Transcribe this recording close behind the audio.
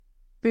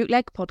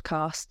bootleg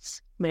podcasts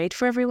made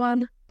for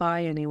everyone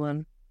by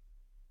anyone.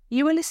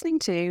 You are listening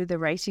to The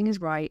Rating is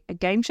Right, a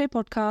game show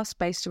podcast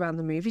based around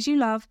the movies you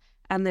love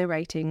and their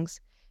ratings.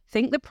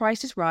 Think The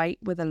Price is Right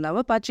with a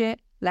lower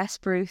budget, less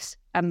Bruce,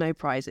 and no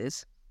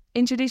prizes.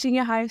 Introducing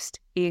your host,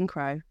 Ian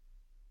Crowe.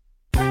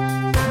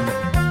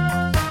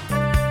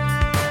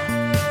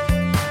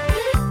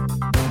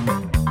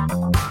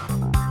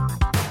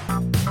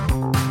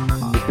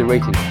 It's the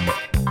rating.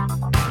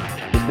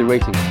 It's the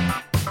rating.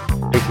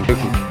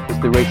 Rating. It's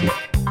the rating.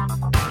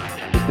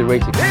 It's the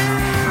rating.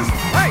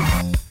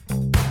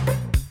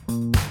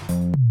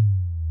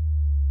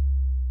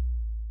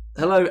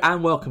 Hello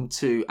and welcome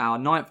to our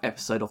 9th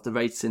episode of The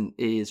Rating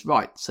is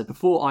Right. So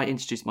before I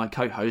introduce my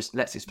co-host,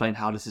 let's explain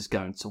how this is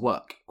going to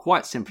work.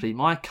 Quite simply,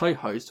 my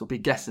co-host will be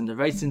guessing the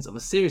ratings of a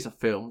series of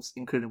films,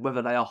 including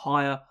whether they are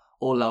higher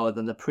or lower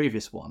than the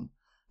previous one.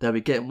 They'll be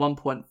getting 1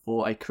 point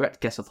for a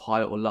correct guess of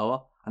higher or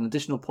lower, an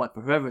additional point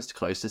for whoever is the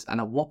closest, and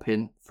a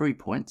whopping 3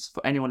 points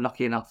for anyone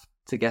lucky enough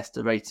to guess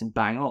the rating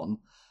bang on.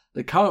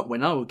 The current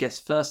winner will guess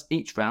first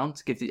each round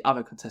to give the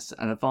other contestant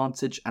an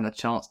advantage and a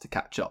chance to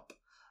catch up.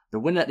 The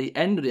winner at the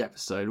end of the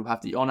episode will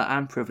have the honour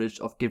and privilege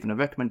of giving a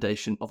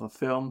recommendation of a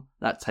film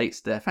that takes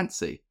their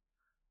fancy.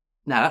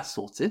 Now that's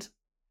sorted.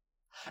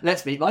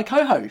 Let's meet my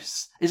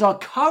co-host. Is our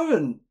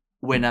current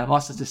winner, I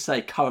must just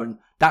say current,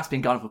 that's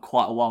been going on for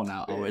quite a while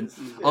now, Owen.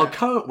 Yeah. Our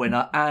current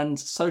winner and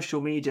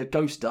social media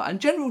ghoster,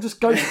 and general just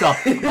ghoster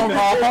of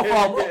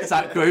our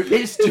WhatsApp group,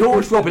 it's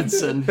George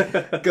Robinson.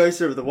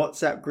 Ghoster of the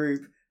WhatsApp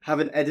group.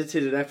 Haven't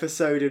edited an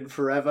episode in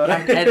forever.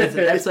 Haven't edited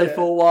an episode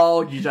for a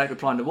while. You don't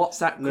reply in the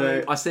WhatsApp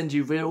group. No. I send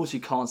you reels. You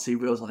can't see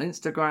reels on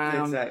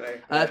Instagram. Exactly.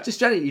 Just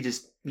generally, you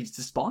just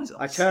despise us.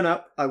 I turn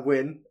up, I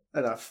win,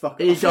 and I fuck off.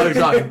 He goes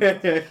home.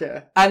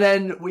 Yeah. And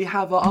then we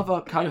have our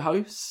other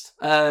co-host.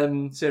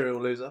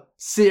 Serial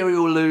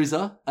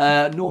loser.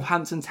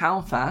 Northampton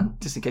Town fan,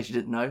 just in case you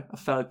didn't know, a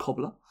fellow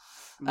cobbler.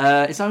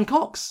 It's Owen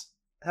Cox.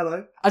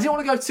 Hello. I didn't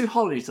want to go too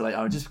holiday today,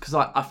 Owen, just because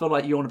I feel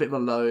like you're on a bit of a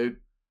low.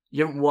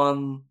 You haven't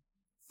won...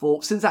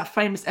 Since that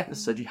famous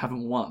episode, you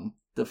haven't won.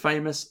 The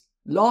famous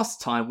last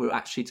time we were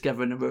actually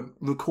together and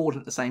recording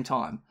at the same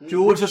time.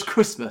 George, was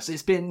Christmas.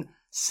 It's been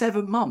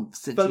 7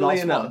 months since Funnily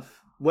last enough, one.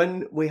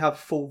 When we have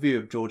full view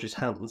of George's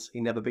hands,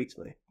 he never beats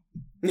me.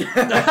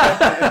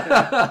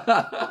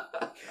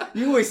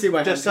 You always see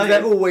my hands.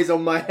 They're always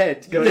on my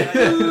head. Going,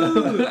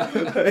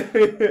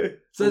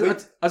 So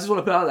I just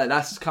want to put out there,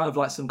 that's kind of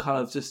like some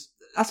kind of just...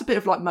 That's a bit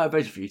of like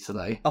motivation for you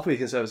today. I thought you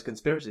could serve as a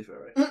conspiracy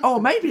theory. Oh,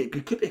 maybe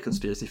it could be a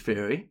conspiracy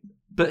theory,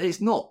 but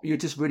it's not. You're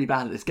just really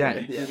bad at this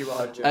game. Yeah, you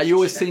are. You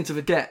always seem to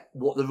forget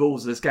what the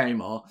rules of this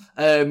game are.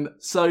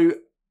 So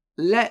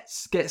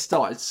let's get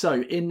started.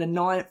 So in the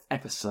 9th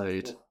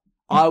episode,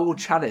 I will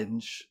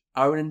challenge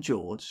Owen and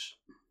George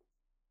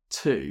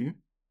to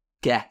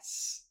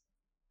guess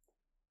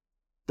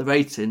the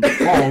rating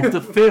of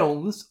the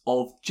films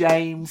of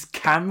James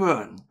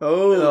Cameron.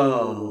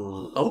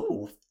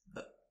 Oh.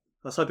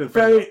 Let's hope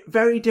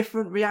Very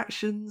different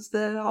reactions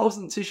there. I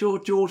wasn't too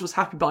sure George was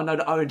happy, but I know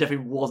that Owen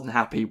definitely wasn't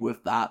happy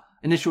with that.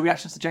 Initial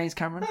reactions to James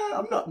Cameron?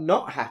 I'm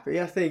not happy.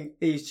 I think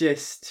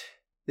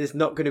there's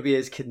not going to be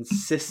as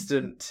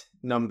consistent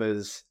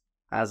numbers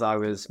as I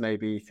was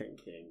maybe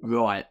thinking.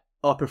 Right.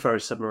 I prefer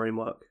his submarine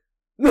work.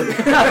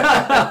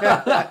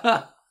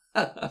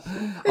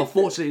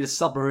 Unfortunately, the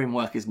submarine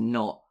work is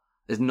not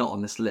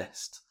on this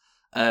list.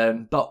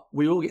 But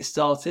we will get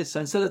started.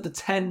 So instead of the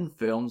 10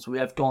 films, we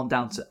have gone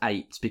down to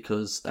 8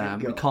 because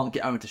we can't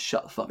get Owen to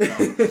shut the fuck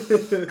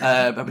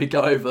up. And we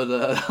go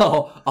over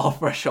our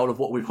threshold of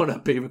what we want to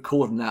be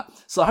recording at.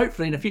 So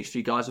hopefully in the future,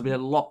 you guys, will be a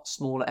lot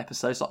smaller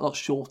episodes, like a lot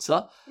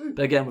shorter.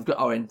 But again, we've got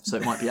Owen, so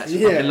it might be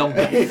actually a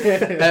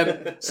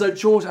longer. So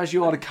George, as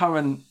you are the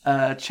current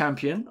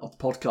champion of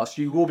the podcast,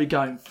 you will be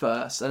going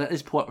first. And at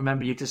this point,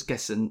 remember, you're just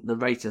guessing the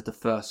rating of the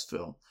first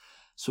film.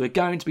 So we're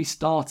going to be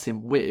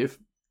starting with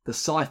the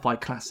sci-fi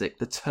classic,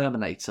 The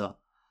Terminator.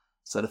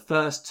 So the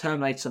first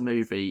Terminator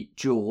movie,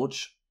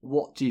 George,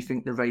 what do you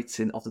think the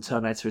rating of The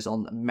Terminator is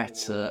on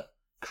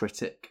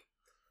Metacritic?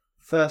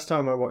 First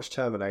time I watched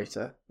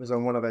Terminator was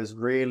on one of those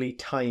really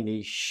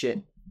tiny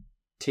shit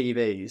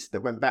TVs that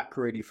went back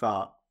really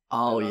far.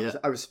 Oh, yeah.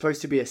 I was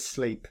supposed to be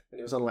asleep, and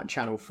it was on like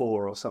Channel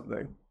 4 or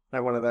something.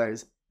 Like one of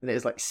those. And it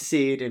was like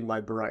seared in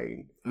my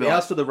brain. He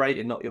asked for the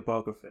rating, not your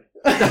biography.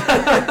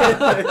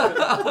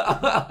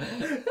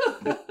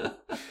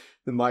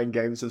 The mind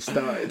games have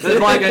started. The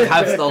mind games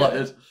have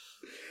started.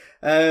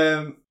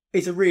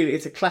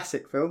 It's a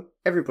classic film.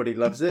 Everybody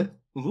loves it.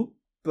 Mm-hmm.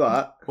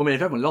 But well, I mean,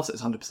 if everyone loves it,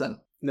 it's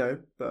 100%. No,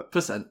 but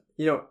percent.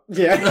 You know,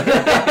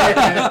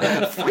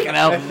 yeah. Fucking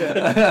hell.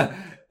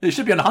 It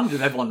should be on 100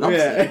 if everyone loves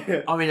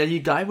it. I mean, are you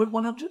going with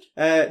 100?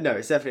 No,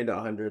 it's definitely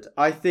not 100.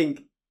 I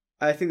think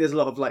there's a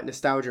lot of like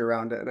nostalgia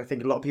around it, and I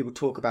think a lot of people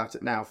talk about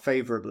it now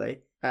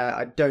favourably.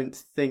 I don't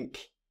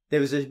think there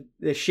was a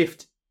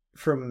shift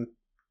from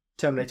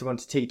Terminator 1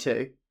 to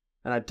T2,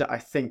 and I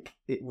think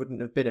it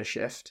wouldn't have been a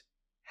shift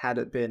had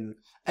it been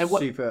And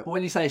super.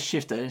 when you say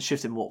shifted, and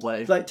shift in what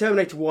way? Like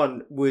Terminator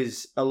 1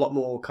 was a lot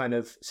more kind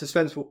of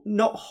suspenseful,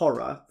 not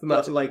horror,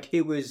 but like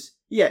it was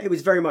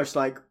very much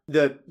like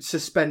the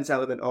suspense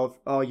element of,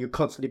 oh, you're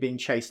constantly being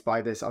chased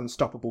by this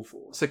unstoppable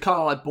force. So kind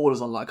of like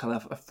borders on like kind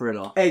of a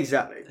thriller.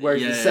 Exactly.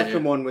 Whereas the Yeah,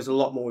 second yeah. one was a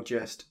lot more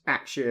just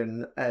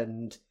action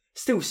and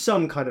still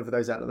some kind of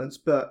those elements,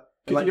 but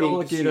Could like you being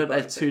argue pursued that by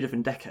they're it. two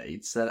different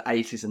decades, the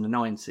 80s and the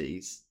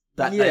 90s,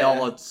 that they Yeah.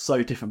 are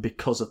so different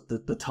because of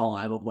the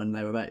time of when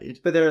they were made?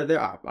 But there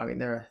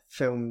are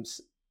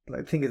films,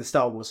 like think of the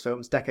Star Wars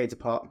films, decades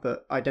apart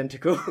but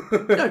identical.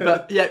 No,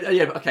 but but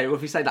okay. Well,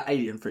 if we say that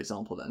Alien, for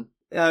example, then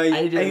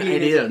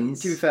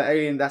Aliens. To be fair,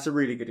 Alien, that's a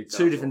really good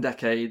example. two different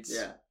decades.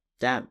 Yeah.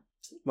 Damn.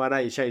 Well, now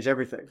you changed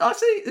everything. I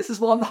see. This is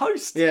why I'm the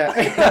host.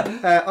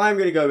 Yeah. I'm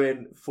going to go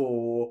in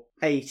for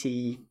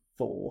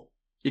 84.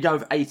 You go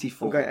with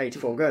 84. I'm going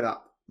 84. Go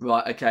that.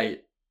 Right.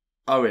 Okay.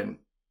 Owen,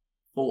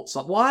 thoughts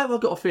on? Why have I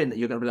got a feeling that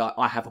you're going to be like,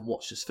 I haven't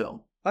watched this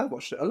film? I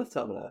watched it. I love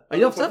Terminator. Oh,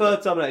 you love I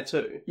prefer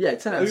Terminator 2. Yeah,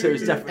 10 out of 2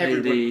 is definitely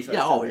Everybody the. prefers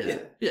Yeah. Oh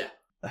Terminator. yeah.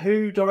 Yeah.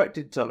 Who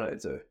directed Terminator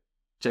 2?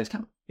 James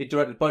Cameron. He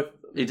directed both of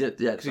them. He did.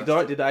 Yeah. Because he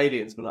directed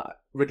Aliens, but like,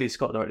 Ridley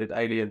Scott directed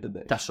Alien, didn't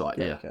he? That's right.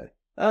 Yeah. Okay.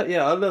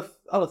 Yeah, I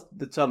love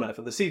the Terminator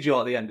film. The CGI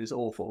at the end is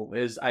awful.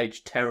 It is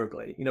aged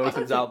terribly. You know, he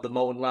comes out of the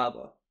molten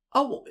lava.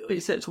 Oh, what, you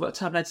said talk about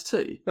Terminator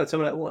 2? No,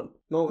 Terminator 1.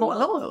 Not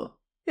lava.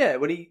 Yeah,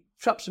 when he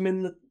traps him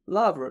in the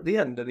lava at the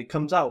end and he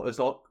comes out as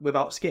like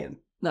without skin.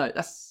 No,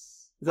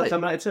 that's. Is that Wait.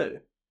 Terminator 2?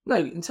 No,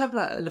 in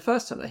Terminator, in the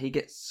first Terminator, he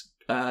gets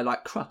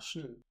like crushed.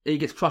 Hmm. He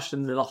gets crushed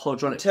in the like,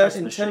 hydraulic press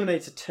In machine.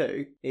 Terminator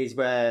 2 is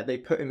where they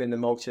put him in the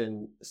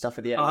molten stuff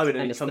at the end. Oh, and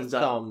he it's the comes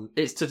out. thumb.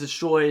 It's to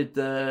destroy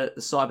the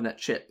cybernet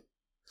chip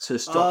to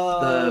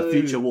stop the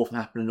future war from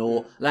happening,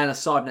 or land a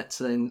cybernet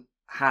to then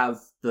have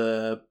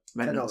the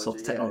remnants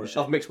of technology.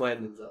 I've mixed my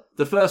endings up.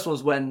 The first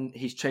one's when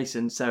he's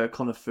chasing Sarah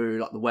Connor through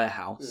like the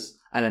warehouse,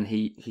 and then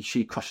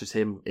she crushes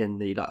him in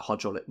the like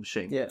hydraulic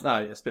machine. Yeah,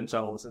 no, it's been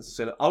so long since I've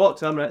seen it. I like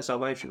Terminator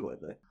Salvation,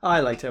 weirdly. I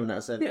like Terminator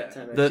 7. Yeah.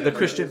 The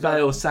Christian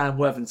Bale, Sam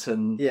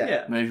Worthington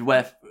Yeah. movie,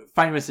 where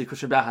famously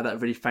Christian Bale had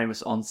that really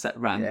famous on-set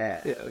rant.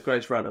 Yeah. Yeah, the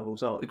greatest rant of all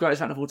time. The greatest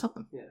rant of all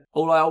time. Yeah.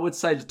 Although I would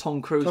say the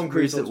Tom Cruise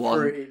recent was one.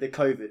 pretty, the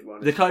COVID one.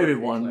 The is pretty COVID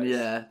one, close.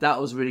 yeah,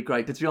 that was really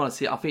great. But to be honest,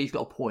 I think he's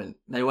got a point.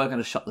 They were going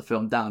to shut the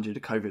film down due to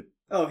COVID.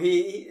 Oh,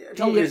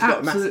 Tom Cruise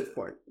got a massive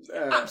point.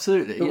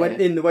 Absolutely, But yeah.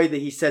 in the way that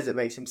he says it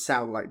makes him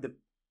sound like the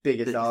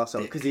biggest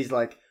arsehole, because he's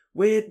like,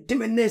 we're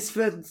doing this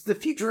for the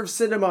future of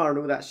cinema and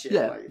all that shit.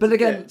 Yeah, like, but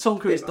again, yeah, Tom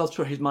Cruise bit does much.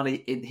 put his money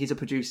in. He's a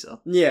producer,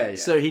 Yeah.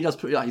 so he does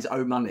put like, his own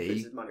Puts money.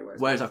 his money where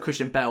his Whereas mouth like is.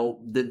 Christian Bale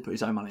didn't put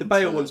his own money. The into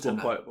Bale one's more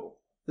Terminator. quotable.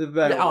 The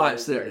Bale Yeah, oh, one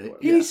is very absolutely. good.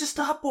 He needs to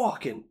stop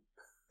walking.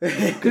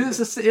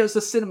 Because it was the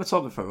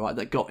cinematographer, right,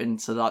 that got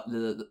into like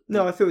the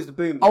No, I thought it was the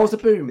boom. Oh, it was the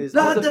boom. Is-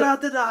 Da Oh, da the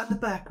da da in the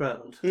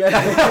background.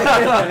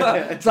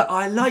 it's like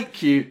I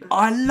like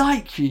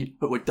you,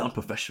 but we're done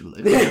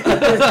professionally.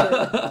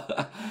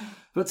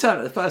 But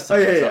Terminator, the first Oh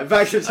Terminator. yeah.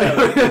 Back to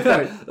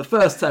Terminator. The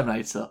first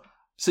Terminator.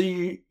 So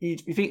you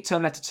think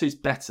Terminator 2 is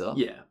better?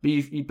 Yeah. But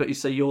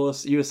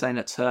you were saying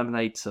that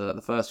Terminator,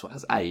 the first one,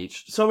 has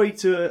aged. Sorry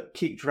to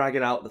keep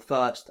dragging out the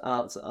first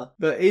answer,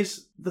 but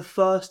is the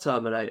first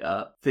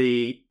Terminator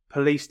the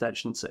police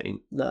station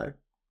scene No.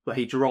 where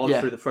he drives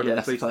through the front of the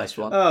that's the police first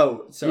station? one.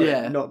 Oh, sorry.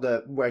 Yeah. Not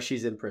the where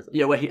she's in prison.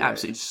 Yeah, where he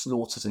absolutely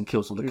slaughters and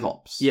kills all the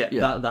cops. Yeah,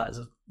 yeah, that is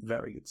a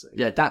very good scene.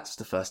 yeah. That's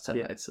the first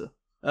Terminator.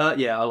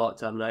 Yeah, I like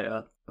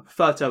Terminator. I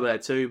prefer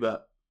Terminator 2,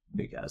 but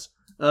who cares?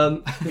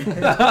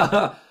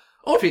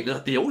 I think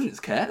that the audience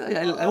care.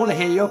 I want to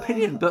hear your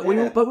opinion, but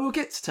we'll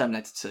get to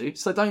Terminator 2.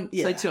 So don't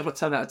say too much about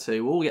Terminator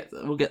 2. We'll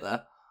get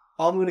there.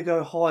 I'm going to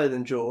go higher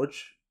than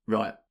George.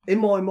 Right. In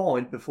my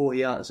mind, before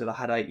he answered, I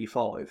had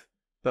 85.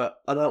 But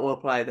I don't want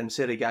to play them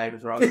silly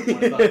games where I get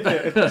one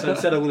back. So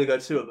instead, I'm going to go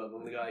two of them. I'm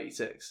going to go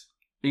 86.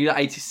 You got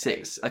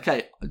 86.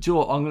 Okay,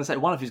 George, I'm going to say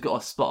one of you's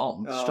got a spot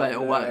on straight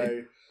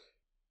away.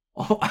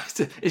 Oh,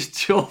 it's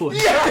George.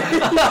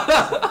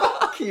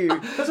 Fuck you.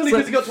 That's only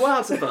because he got to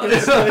answer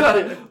first.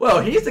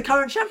 Well, he's the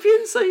current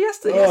champion, so he has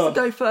to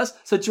go first.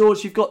 So,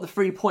 George, you've got the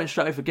 3 points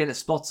straight over, getting it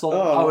spot on.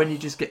 Oh. And you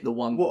just get the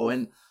 1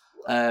 point.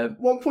 1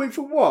 point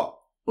for what?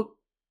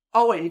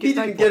 Oh, wait, you get He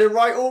no didn't point. get it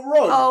right or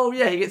wrong. Oh,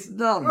 yeah, he gets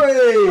none.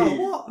 Hey.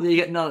 Yeah, you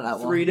get none of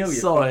that 3-0, you one.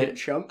 Sorry, fucking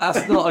chump.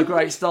 that's not a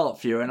great start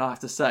for you, and I have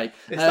to say.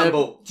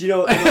 Istanbul. Do you know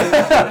what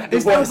the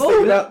It's worst not thing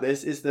wrong. about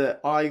this is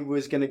that I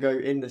was going to go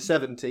in the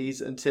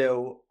 70s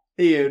until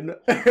Ian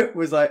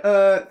was like,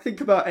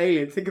 think about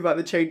Alien, think about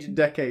the changing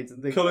decades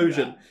and things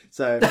Collusion. like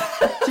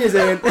that. So, cheers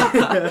Ian.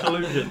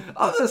 Collusion.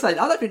 I was going to say,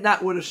 I don't think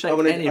that would have shaped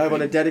anything I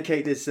want to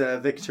dedicate this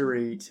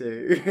victory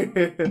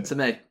to... to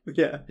me.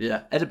 Yeah.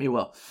 Yeah, edit me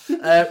well.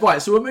 Right,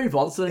 so we'll move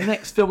on. So the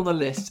next film on the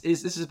list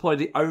is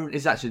probably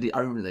actually the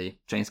only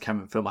James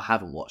Cameron film I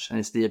haven't watched, and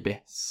it's The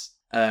Abyss.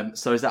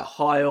 So is that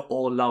higher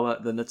or lower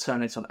than the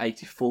Terminator on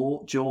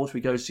 84? George,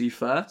 we go to you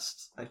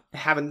first. I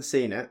haven't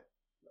seen it.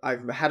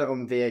 I've had it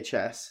on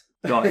VHS.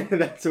 Right.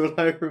 That's all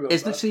I remember.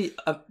 It's literally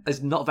it's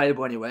not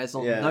available anywhere. It's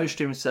on no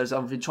streaming service.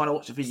 I've been trying to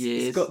watch it for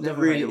years. It's got the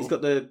Never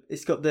available.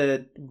 it's got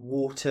the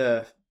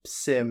water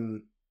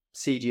sim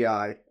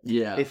CGI.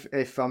 Yeah.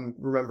 If I'm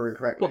remembering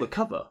correctly. What, the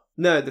cover?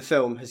 No, the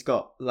film has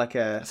got like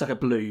a. It's like a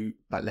blue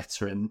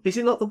lettering. Is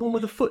it not the one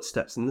with the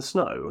footsteps in the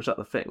snow, or is that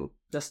the thing?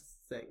 That's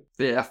the thing.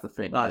 Yeah, that's the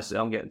thing. I see,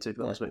 I'm getting two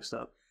films mixed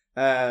up.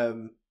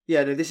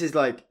 Yeah, no, this is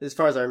like, as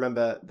far as I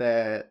remember,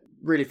 they're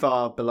really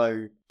far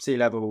below sea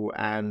level,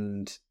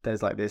 and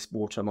there's like this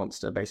water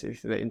monster basically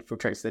that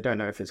infiltrates. They don't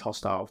know if it's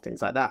hostile,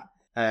 things like that.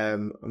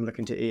 I'm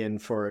looking to Ian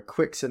for a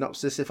quick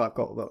synopsis if I've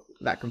got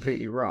that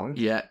completely wrong.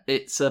 Yeah,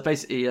 it's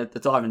basically the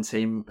diving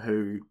team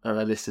who are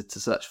enlisted to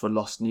search for a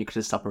lost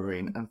nuclear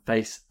submarine and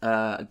face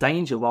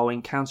danger while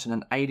encountering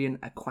an alien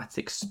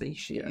aquatic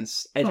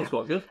species. Sounds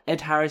quite good.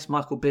 Ed Harris,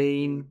 Michael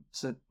Biehn,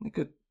 so a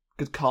good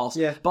cast.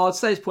 Yeah. But I'd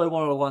say it's probably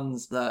one of the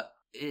ones that,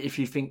 if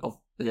you think of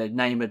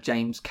name a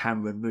James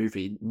Cameron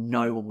movie,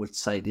 no one would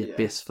say The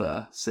Abyss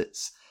first.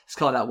 It's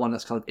kind of that one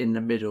that's kind of in the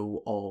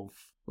middle of,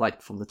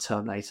 like, from the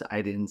Terminator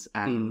Aliens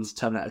and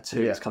Terminator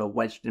 2. It's kind of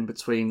wedged in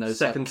between those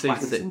Second season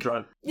classic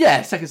syndrome.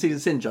 Yeah, second season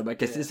syndrome. I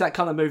guess it's that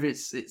kind of movie.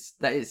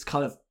 It's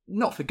kind of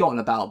not forgotten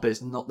about, but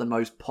it's not the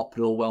most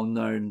popular, well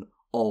known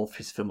of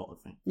his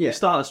filmography. Yeah. It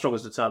started as strong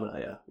as the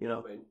Terminator, you know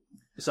what I mean?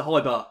 It's a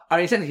high bar. I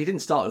mean, technically, he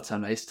didn't start with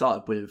Terminator. He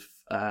started with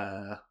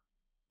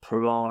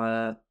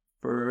Piranha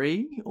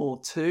 3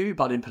 or 2,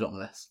 but I didn't put it on the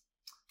list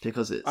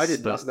because it's. I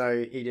did not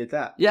know he did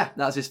that. Yeah,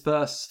 that was his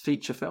first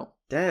feature film.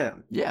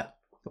 Damn. Yeah.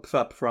 I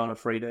prefer Piranha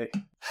 3D.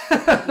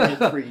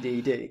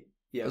 3DD.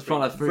 Yeah, It was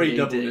Piranha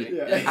 3D.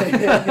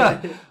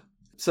 Yeah.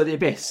 So The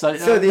Abyss. So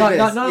The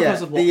Abyss, none of us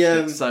have watched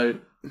it, so.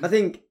 I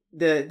think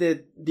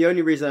the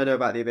only reason I know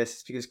about The Abyss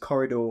is because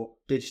Corridor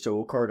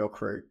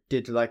Crew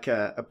did like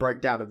a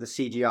breakdown of the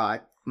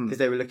CGI because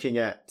they were looking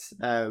at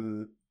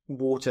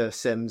water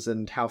sims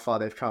and how far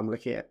they've come,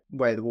 looking at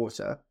Way of the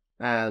Water,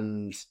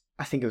 and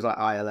I think it was like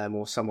ILM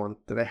or someone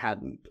that they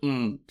hadn't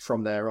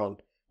from there on,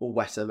 or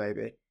Weta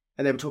maybe,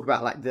 and they would talk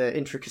about like the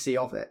intricacy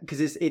of it because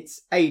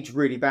it's aged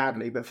really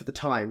badly, but for the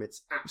time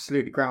it's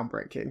absolutely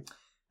groundbreaking.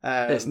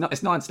 It's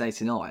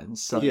 1989,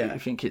 so Yeah. I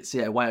think it's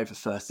way over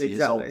 30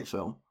 years old, the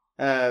film.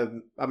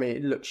 I mean,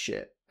 it looks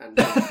shit. And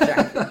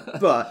janky,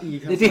 but you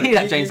Did you hear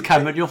that, James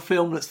Cameron? Your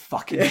film looks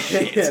fucking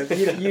shit.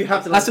 Yeah, you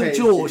have to. That's from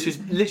George, who's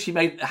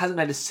literally hasn't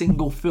made a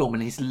single film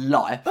in his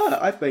life. Oh,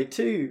 I've made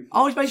 2.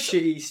 Oh, he's made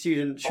shitty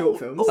student short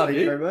films. have Thank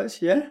you? you very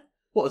much. Yeah.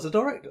 What, as a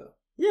director?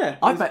 Yeah.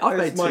 I've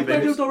made 2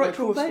 movies.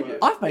 Director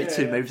I've made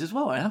 2 movies as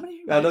well. How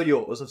many? I know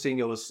yours. I've seen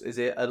yours. Is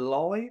it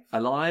Alive?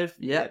 Alive,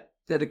 yeah.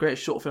 They're the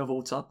greatest short film of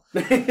all time.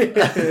 I've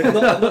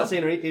not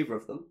seen either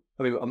of them.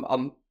 I mean,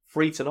 I'm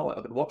free tonight.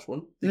 I could watch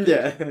one.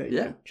 Yeah. Yeah. Do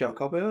you have a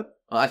copy of it?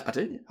 I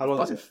do. How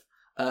long is it?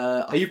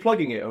 Are you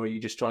plugging it, or are you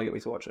just trying to get me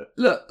to watch it?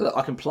 Look,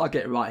 I can plug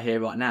it right here,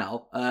 right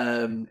now.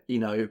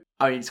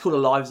 It's called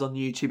Alive. It's on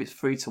YouTube. It's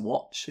free to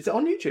watch. Is it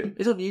on YouTube?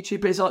 It's on YouTube,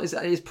 but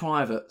it is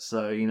private,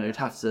 so you'd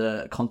have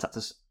to contact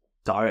us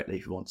directly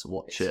if you want to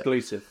watch it.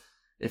 Exclusive.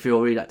 If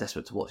you're really that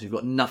desperate to watch, you've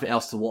got nothing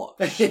else to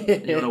watch, you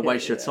want to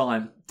waste your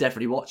time,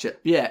 definitely watch it.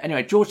 But yeah,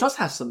 anyway, George does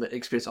have some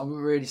experience. I'm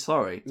really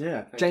sorry.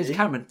 Yeah. James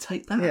Cameron,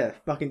 take that. Yeah,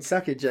 fucking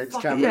suck it, James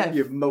Fuck Cameron. yeah.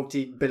 You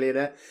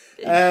multi-billionaire.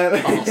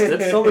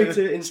 Bastard. Sorry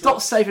to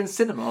Stop saving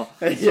cinema.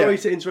 Sorry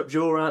to interrupt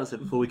your answer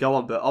before we go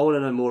on, but I want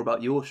to know more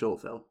about your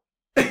short film.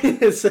 So,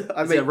 Is it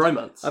a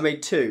romance? I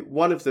made 2.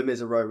 One of them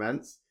is a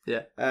romance.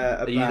 Yeah.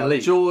 Are you the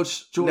lead?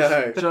 George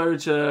No.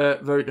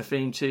 wrote the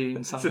theme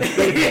tune. Something.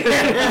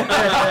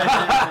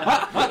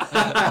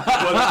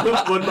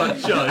 one man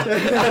show.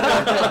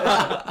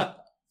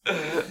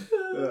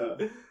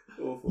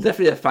 Awful.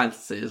 Definitely a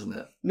fantasy, isn't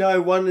it?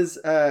 No, one's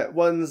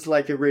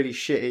like a really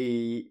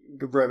shitty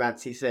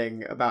romancy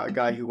thing about a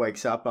guy who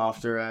wakes up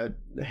after a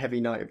heavy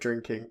night of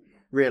drinking,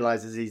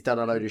 realizes he's done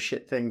a load of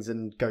shit things,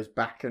 and goes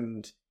back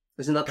and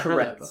Isn't that the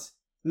Hangover? corrects.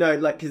 No,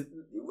 like 'cause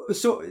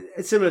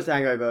it's similar to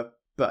Hangover,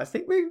 but I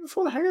think maybe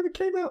before the Hangover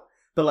came out.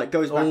 But like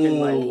goes back and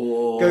like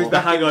goes The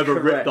back and Hangover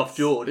ripped corrects. off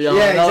George. Yeah,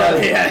 Yeah, I know.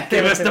 exactly. Yeah.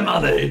 Give us the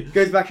money.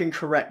 Goes back and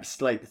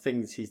corrects like the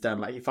things he's done.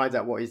 Like he finds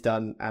out what he's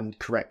done and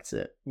corrects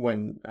it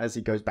as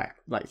he goes back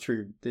like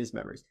through his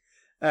memories.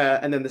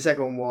 And then the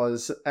second one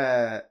was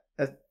a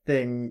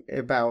thing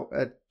about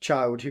a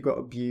child who got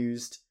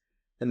abused,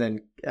 and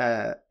then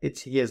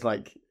he has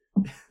like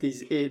he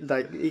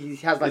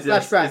has like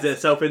flashbacks. Is it a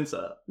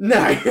self-insert?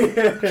 No,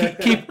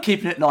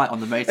 Keeping it light on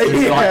the Mate.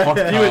 Yeah.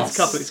 Podcast. You went to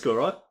Catholic school,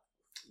 right?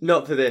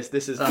 not for this.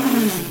 This is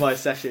my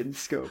session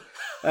school.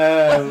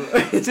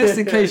 Just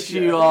in case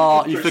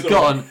you've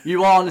forgotten,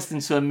 you are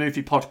listening to a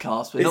movie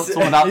podcast. We're not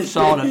talking about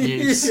child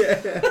abuse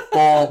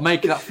or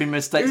making up for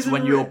mistakes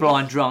when you're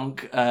blind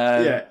drunk.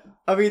 Yeah.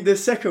 I mean, the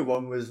second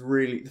one was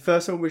the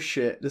first one was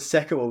shit. The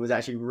second one was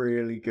actually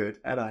really good,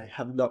 and I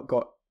have not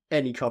got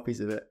any copies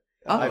of it.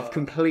 Oh. I've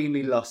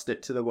completely lost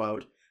it to the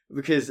world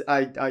because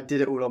I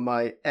did it all on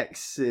my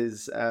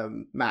ex's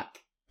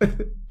Mac,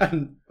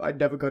 and I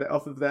never got it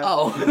off of there.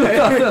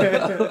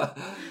 Oh.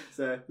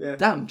 So, yeah.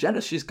 Damn,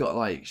 jealous. She's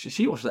got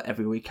she watches that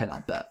every weekend, I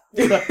bet.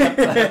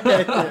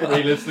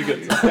 Relives the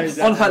good times.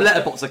 On her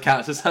letterbox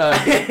account, it's her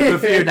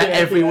reviewing that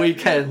every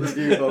weekend.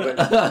 Review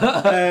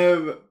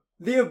vomit.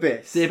 The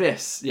Abyss. The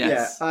Abyss,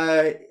 yes.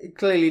 Yeah,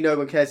 clearly no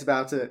one cares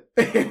about it.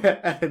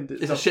 And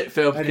It's a shit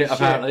film, and it's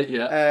apparently, shit.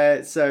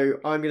 yeah. So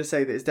I'm going to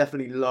say that it's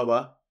definitely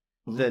lower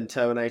than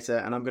Terminator,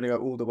 and I'm going to go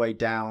all the way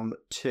down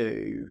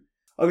to...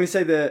 I'm going to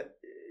say that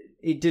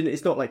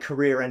it's not like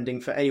career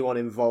ending for anyone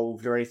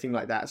involved or anything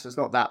like that, so it's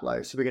not that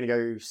low. So we're going to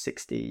go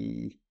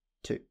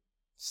 62.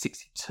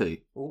 62.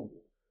 Ooh.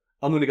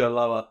 I'm going to go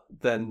lower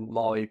than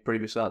my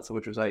previous answer,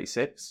 which was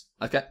 86.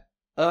 Okay.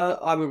 I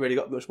haven't really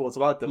got much more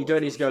to add. You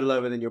don't need to go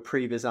lower than your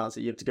previous answer.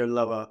 You have to go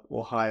lower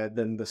or higher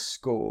than the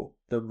score,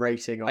 the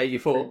rating of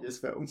 84. the previous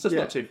film. So it's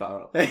not too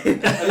far off.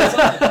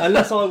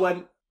 unless I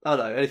went, I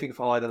don't know, anything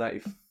higher than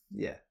 80.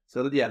 Yeah.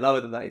 So, yeah, lower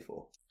than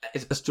 84. Do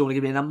you want to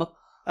give me a number?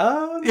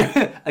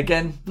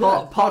 Again,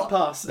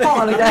 pass.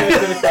 Part again.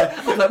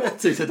 I was like, what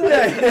to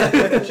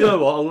today? Do you know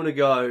what? I'm going to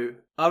go...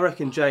 I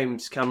reckon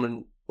James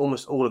Cameron,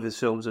 almost all of his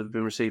films have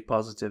been received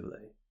positively.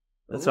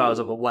 As far as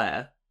I'm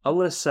aware. I'm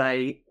going to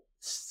say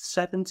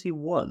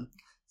 71.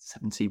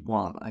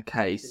 71.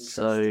 Okay,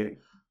 so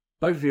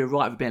both of you are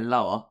right for being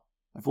lower.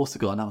 I've also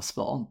got another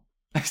spot on.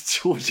 It's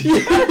George.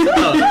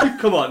 Oh,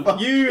 come on.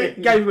 You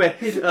gave me a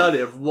hint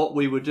earlier of what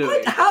we were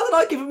doing. How did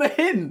I give him a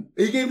hint?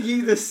 He gave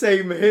you the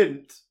same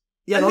hint.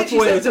 Yeah, and that's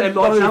why it was M.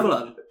 Night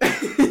Shyamalan.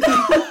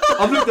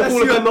 I've looked at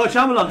all of M. Night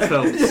Shyamalan's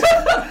films.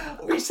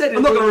 We said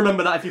I'm not going to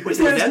remember that if you put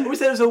it again. We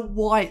said it was a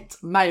white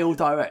male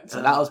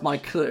director. That was my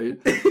clue.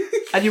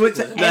 And you went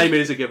to... Name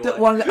is a giveaway.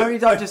 One of the only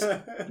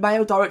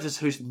male directors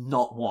who's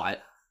not white.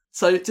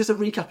 So just a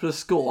recap of the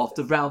score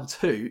after round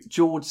 2.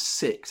 George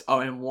 6,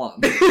 Owen 1.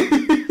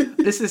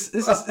 This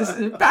is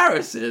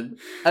embarrassing.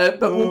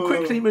 But we'll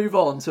quickly move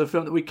on to a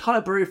film that we kind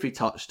of briefly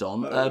touched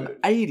on.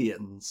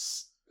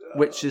 Aliens,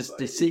 which is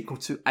the sequel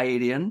to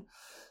Alien,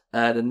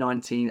 the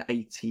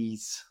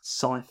 1980s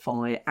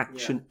sci-fi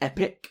action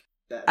epic.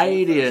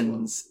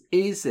 Aliens,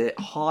 is it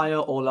higher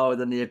or lower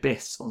than The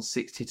Abyss on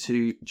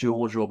 62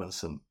 George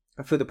Robinson?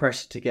 I feel the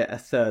pressure to get a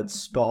third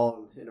spot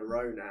on in a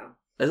row now.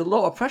 There's a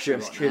lot of pressure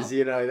Just right because,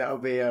 now. that'll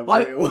be a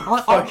real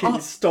fucking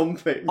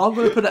stomping. I'm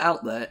going to put it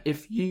out there.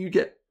 If you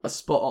get a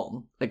spot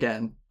on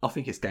again, I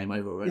think it's game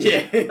over already.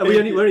 Yeah. We're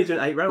only doing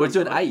 8 rounds.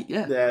 We're doing 8,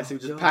 yeah. Yeah, so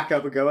we just pack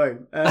up and go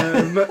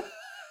home.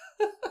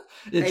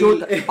 Yeah,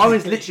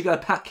 Owen's literally going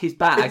to pack his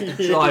bag,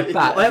 drive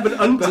back. I haven't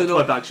unpacked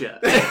my bags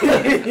yet.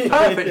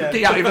 Perfect.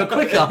 Get out even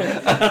quicker.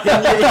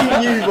 He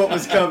knew what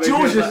was coming.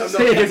 George is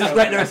here, he's just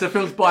rating the rest of the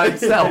films by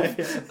himself.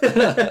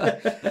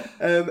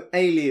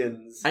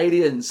 Aliens.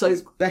 Aliens. So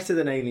It's better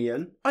than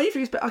Alien. Oh, you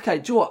think it's better? Okay,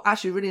 George,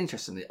 actually, really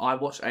interestingly, I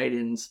watched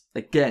Aliens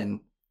again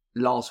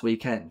last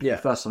weekend. Yeah.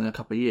 For the first time in a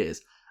couple of years.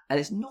 And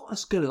it's not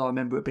as good as I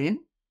remember it being.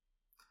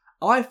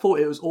 I thought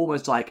it was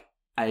almost like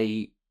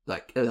a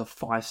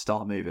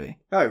 5-star movie.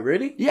 Oh,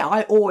 really? Yeah,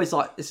 I always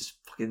this is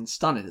fucking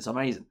stunning. It's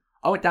amazing.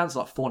 I went down to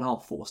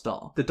 4.5,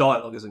 4-star. The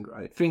dialogue isn't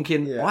great.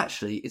 Thinking, Yeah. well,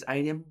 actually, is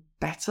Alien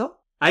better?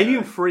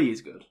 Alien 3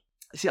 is good.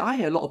 See, I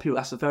hear a lot of people,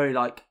 that's a very,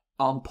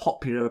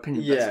 unpopular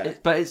opinion. Yeah.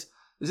 But it's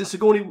Is it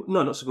Sigourney?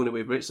 No, not Sigourney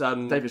Weaver. It's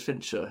David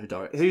Fincher who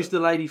directed Who's it. the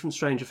lady from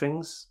Stranger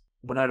Things?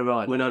 Winona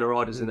Ryder. Winona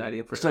Ryder's in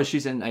Alien 3. So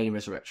she's in Alien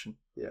Resurrection.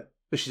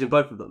 But she's in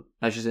both of them.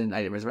 No, she's in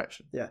Alien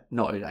Resurrection. Yeah.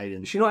 Not in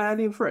Alien. Is she not in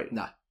Alien 3?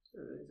 No.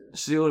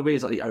 Sigourney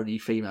Weaver's the only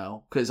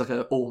female, because it's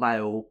an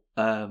all-male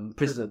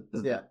prison.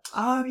 Yeah.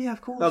 Oh, yeah,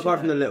 of course. No, apart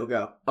from the little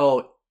girl.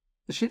 Oh,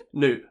 is she?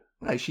 No.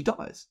 No, she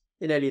dies.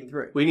 In Alien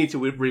 3. We need to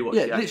rewatch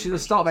Yeah, the literally the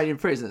start of Alien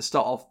 3 is at the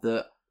start off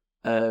that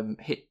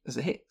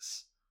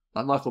hits.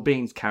 Like Michael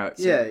Bean's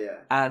character. Yeah.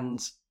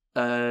 And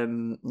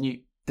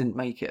Newt didn't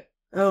make it.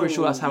 Oh, Pretty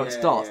sure that's how it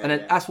starts. yeah, And then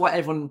yeah. that's why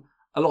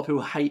a lot of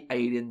people hate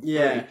Alien 3.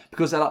 Yeah.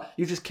 Because they're like,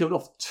 you've just killed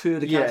off 2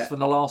 of the characters from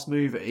the last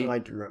movie. I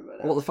do remember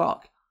that. What the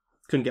fuck?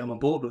 Couldn't get them on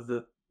board with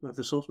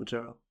the source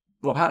material.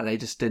 Well, apparently they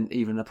just didn't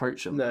even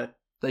approach them. No.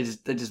 They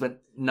just went,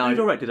 no. Who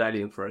directed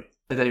Alien 3?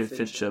 David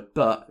Fincher,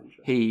 but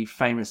he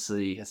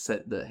famously has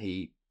said that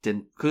he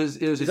didn't, because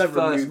it was his He's first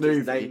removed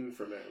his movie. name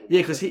from it.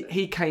 Yeah, because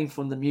he came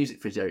from the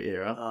music video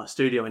era,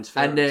 Studio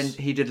interference. and then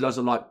he did loads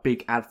of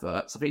big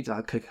adverts. I think he did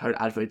a Coca-Cola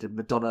advert, he did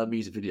Madonna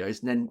music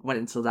videos, and then went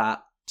into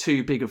that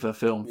too big of a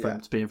film for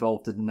him to be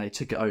involved in, and they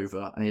took it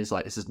over, and he was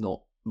like, "This is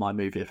not my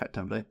movie,"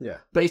 effectively. Yeah,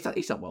 but he's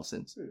done well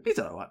since. He's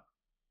done alright.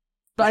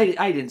 But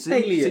Aliens. So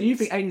you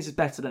think Aliens is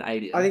better than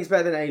Alien? I think it's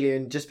better than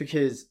Alien just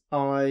because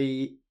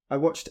I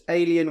watched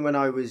Alien when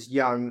I was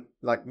young,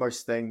 like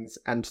most things,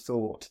 and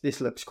thought this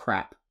looks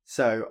crap,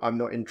 so I'm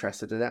not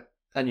interested in it.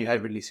 And you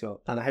hate Ridley Scott.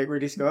 And I hate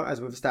Ridley Scott,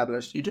 as we've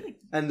established. You do.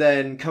 And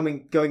then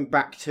going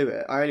back to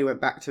it, I only went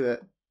back to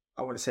it,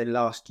 I want to say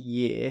last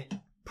year,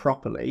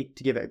 properly,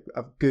 to give it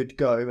a good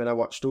go, and I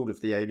watched all of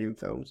the Alien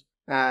films.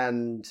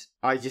 And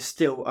I was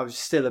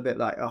still a bit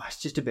like, oh,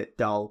 it's just a bit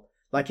dull.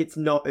 Like, it's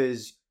not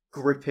as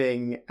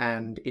gripping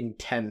and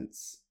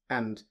intense,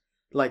 and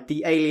like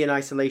the Alien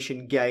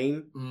Isolation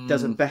game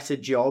does a better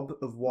job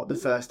of what the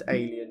first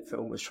Alien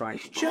film was trying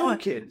to do.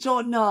 Joking.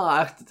 John, no,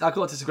 I got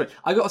to disagree.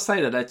 I got to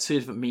say that they're two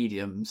different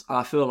mediums. And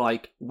I feel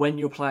like when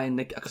you're playing,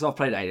 because I've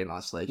played Alien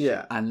Isolation,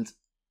 Yeah. and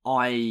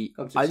I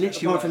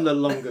literally apart from the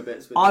longer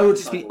bits. With I the would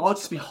just be, cyborgs I'd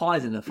just be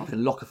hiding in a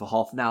fucking locker for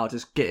half an hour,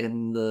 just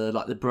getting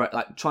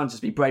trying to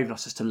just be brave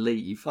enough just to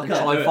leave and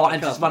try and find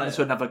and just run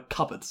into another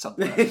cupboard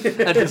somewhere and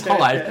just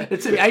hide.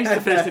 It took me ages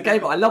to finish the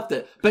game, but I loved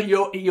it. But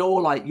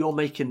you're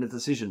making the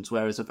decisions,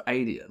 whereas with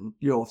Alien,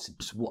 you're obviously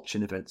just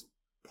watching events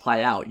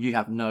play out. You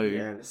have no,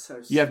 it's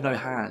so you have no slow.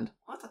 hand.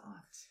 I don't know.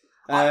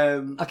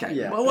 Okay,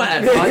 yeah. well,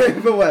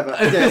 whatever. but whatever.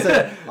 Yeah,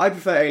 so I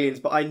prefer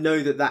Aliens, but I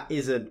know that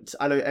isn't.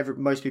 I know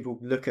most people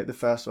look at the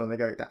first one and they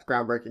go, "That's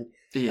groundbreaking,"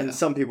 Yeah. and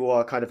some people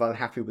are kind of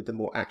unhappy with the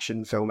more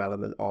action film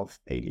element of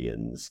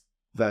Aliens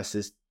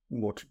versus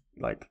more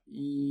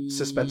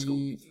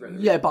suspenseful thriller.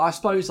 Yeah, but I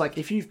suppose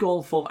if you've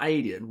gone from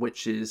Alien,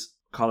 which is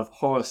kind of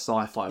horror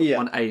sci-fi,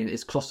 one Alien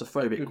is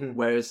claustrophobic,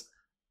 whereas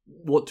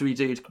what do we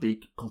do to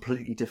be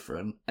completely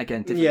different?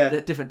 Again,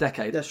 different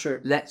decade. That's true.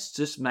 Let's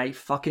just make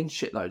fucking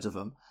shitloads of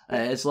them.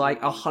 There's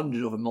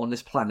 100 of them on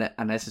this planet,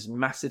 and there's this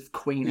massive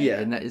queen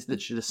alien that is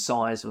literally the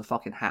size of a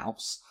fucking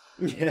house.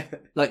 Yeah.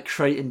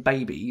 Creating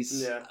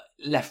babies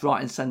left,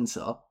 right, and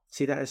centre.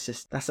 See,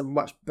 that's a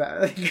much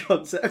better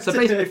concept. So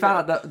basically, we found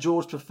out that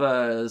George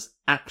prefers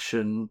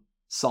action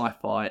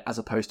sci-fi as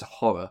opposed to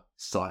horror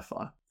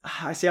sci-fi.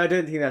 I see. I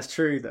don't think that's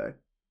true, though.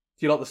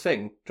 Do you like The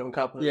Thing? John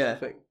Carpenter's Yeah. The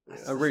Thing.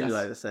 I really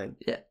like The Thing.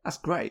 Yeah, that's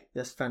great.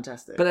 That's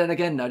fantastic. But then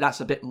again, though, that's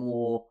a bit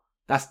more.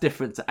 That's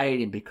different to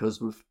Alien because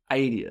with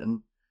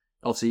Alien,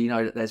 obviously, you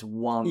know that there's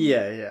one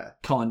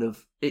kind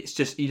of. It's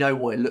just you know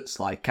what it looks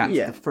like. That's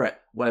the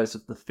threat. Whereas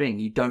with The Thing,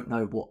 you don't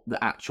know what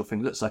the actual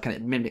thing looks like, and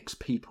it mimics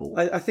people.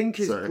 I think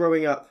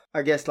growing up,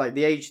 I guess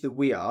the age that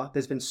we are,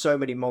 there's been so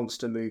many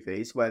monster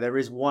movies where there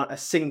is a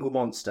single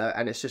monster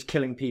and it's just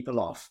killing people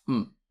off.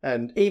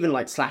 And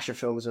even slasher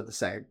films are the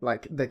same.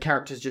 The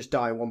characters just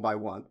die one by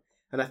one.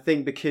 And I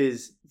think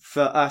because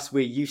for us, we're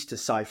used to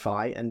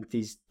sci-fi and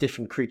these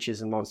different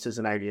creatures and monsters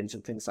and aliens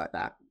and things like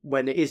that.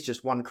 When it is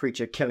just one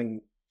creature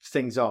killing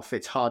things off,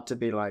 it's hard to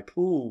be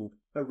ooh,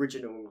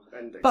 original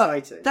and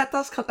exciting. That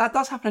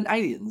does happen in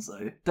Aliens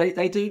though.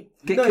 They do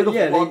get killed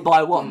off one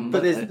by one.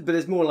 But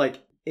there's more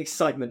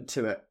excitement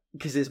to it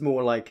because it's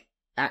more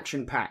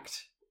action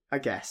packed. I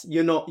guess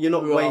you're not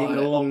waiting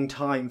a long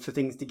time for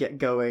things to get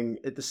going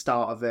at the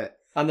start of it.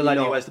 And the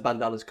lady who wears the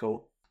bandana's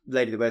cool.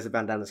 Lady that wears the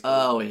bandana's cool.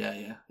 Oh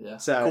yeah.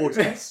 So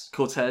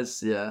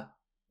Cortez, yeah.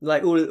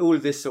 All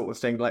of this sort of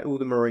thing, all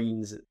the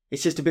Marines.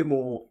 It's just a bit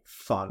more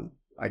fun,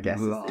 I guess.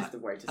 Right. Is the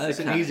way to say It's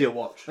it. an easier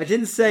watch. I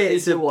didn't say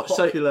it's a watch.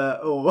 popular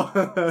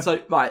or. So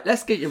right,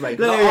 let's get your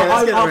rating.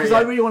 Let's get the rating. I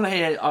really want to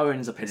hear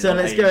Owen's opinion. So on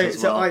let's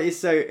Aliens go. as well.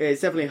 So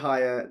it's definitely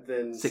higher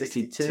than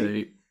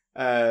 62.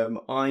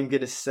 I'm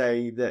gonna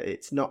say that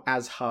it's not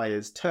as high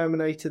as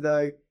Terminator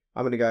though.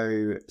 I'm gonna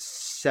go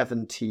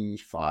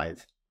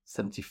 75.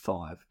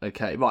 75.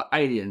 Okay, right.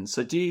 Aliens.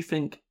 So do you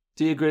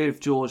agree with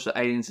George that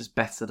Aliens is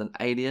better than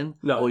Alien?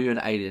 No. Or you're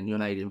an Alien? You're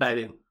an Alien.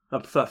 Alien. I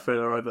prefer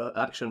thriller over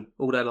action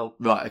all day long.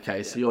 Right.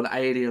 Okay. So you're an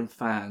Alien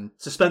fan.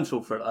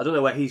 Suspenseful thriller. I don't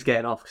know where he's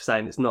getting off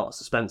saying it's not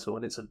suspenseful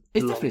and it's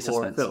It's definitely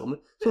horror suspenseful. film.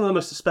 It's one of the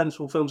most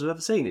suspenseful films I've ever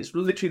seen. It's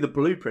literally the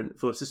blueprint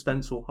for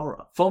suspenseful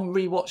horror. From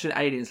rewatching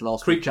Aliens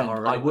last Creature weekend,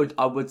 horror,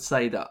 I would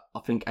say that I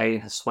think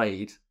Alien has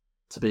swayed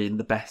to being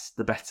the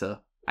better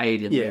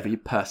Alien movie.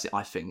 Personally,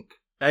 I think.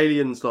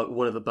 Alien's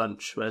one of the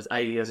bunch, whereas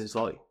Aliens is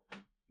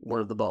one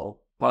of the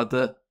bottle. By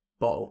the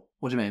Bottle.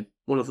 what do you mean?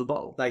 One of the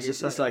bottle.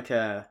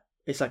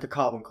 It's like a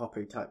carbon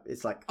copy type.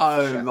 It's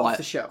Oh, off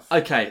the shelf.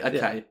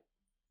 Okay.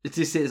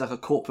 Do you see it as a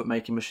corporate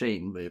making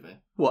machine movie?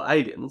 What,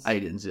 Aliens?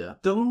 Aliens, yeah.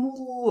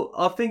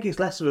 I think it's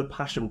less of a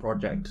passion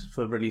project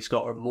for Ridley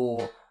Scott and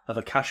more of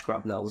a cash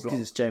grab now. Because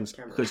it's James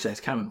Cameron. Because James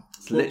Cameron.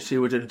 It's literally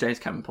we're doing a James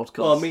Cameron podcast.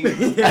 Well,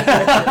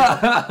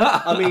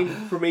 I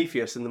mean,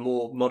 Prometheus and the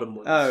more modern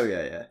ones. Oh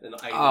yeah. And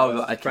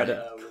right, okay.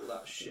 Predator and all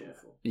that shit.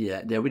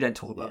 Yeah, we don't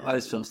talk about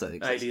those films. Don't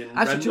exist. Alien.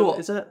 Actually, do you know what?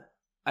 Is it?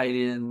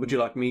 Alien. Would you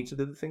like me to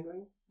do the thing?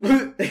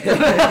 You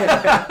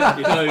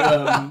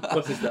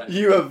What's his name?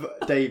 You have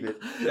David.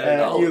 You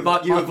have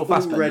Michael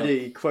Fassbender.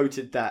 already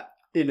quoted that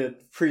in a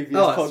previous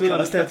Oh,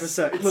 podcast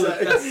episode.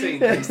 That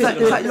scene. Is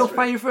that your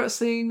favourite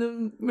scene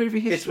in movie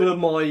It's history? one of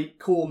my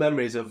core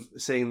memories of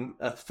seeing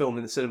a film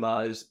in the cinema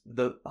is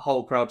the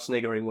whole crowd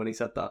sniggering when he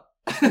said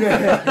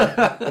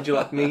that. Would you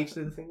like me to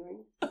do the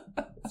thing?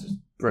 It's just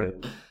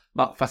brilliant.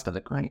 Mark Fassbender,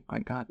 great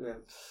guy. Yeah.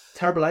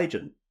 Terrible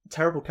agent.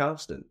 Terrible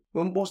casting.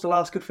 When was the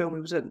last good film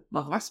he was in?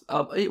 Mark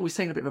Fassbender, we're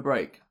taking a bit of a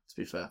break, to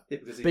be fair.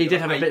 Because But he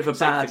did have a bit of a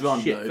bad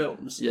run, shit though.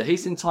 films. Yeah,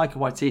 he's in Taika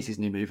Waititi's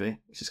new movie,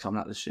 which is coming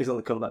out this year. He's on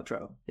the comeback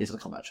trail. He's on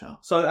the combat trail.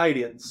 So,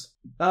 Aliens.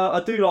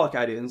 I do like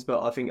Aliens,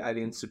 but I think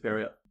Aliens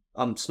superior.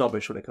 I'm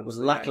snobbish when it comes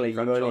to Luckily,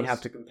 the you only franchise.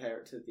 have to compare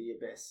it to The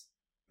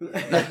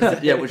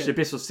Abyss. Yeah, which the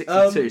Abyss was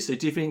 62. So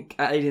do you think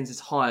Aliens is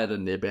higher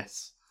than The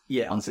Abyss?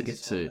 Yeah, On I think it's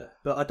 62. higher.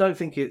 But I don't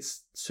think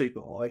it's super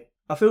high.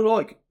 I feel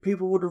like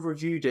people would have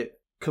reviewed it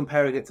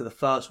comparing it to the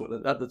first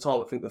one. At the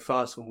time, I think the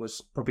first one was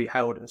probably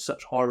held in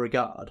such high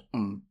regard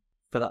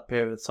for that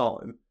period of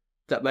time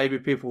that maybe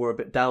people were a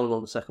bit down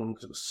on the second one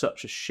because it was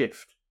such a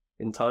shift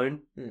in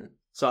tone. Mm.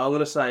 So I'm going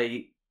to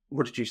say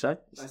What did you say?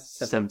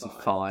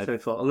 75.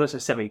 75. I'm going to say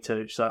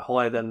 72, so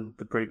higher than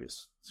the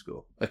previous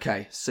score.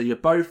 Okay, so you're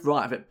both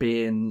right of it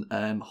being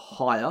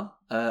higher.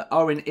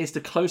 Owen is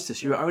the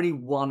closest. You're only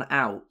one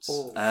out.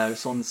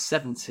 It's on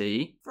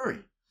 73.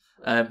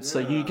 So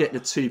you get the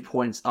 2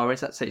 points. Owen,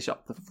 that takes you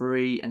up to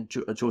 3, and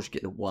George you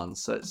get the 1.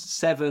 So it's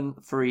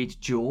 7-3 to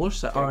George.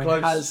 So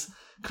Owen has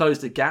closed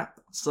the gap.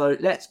 So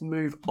let's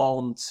move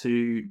on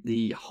to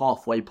the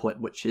halfway point,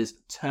 which is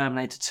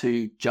Terminator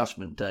 2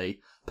 Judgment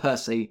Day.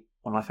 Personally,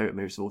 one of my favourite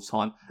movies of all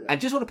time.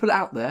 And just want to put it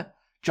out there,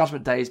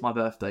 Judgment Day is my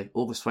birthday,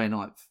 August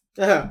 29th.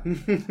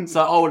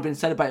 So I would have been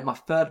celebrating my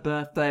 3rd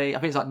birthday. I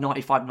think it's like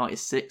 95,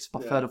 96,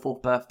 my 3rd or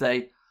 4th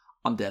birthday.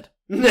 I'm dead.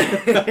 Life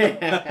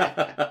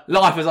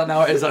as I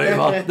know it is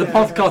over. The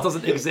podcast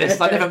doesn't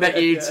exist. I never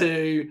met you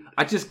two.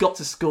 I just got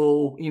to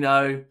school,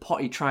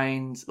 potty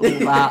trained, all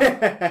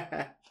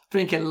that.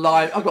 Thinking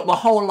life, I've got my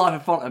whole life in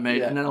front of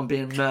me, and then I'm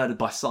being murdered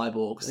by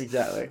cyborgs.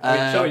 Exactly.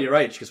 Showing your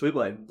age, because we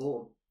weren't even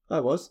born. I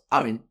was.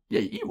 I mean,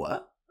 yeah, you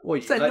were. Well,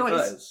 you So late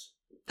nice.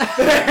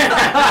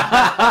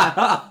 30s.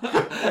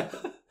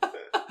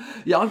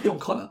 Yeah, I'm John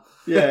Connor.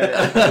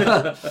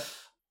 Yeah.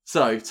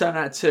 So,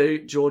 Terminator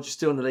 2, George, you're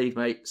still in the lead,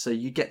 mate. So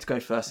you get to go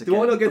first again.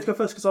 Do I not get to go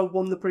first because I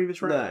won the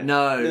previous round?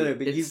 No,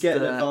 but you it's get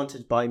an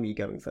advantage by me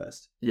going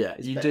first. Yeah,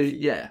 It's you better do. for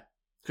you. Yeah,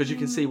 because you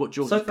can see what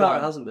George So has far, it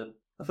got. hasn't been.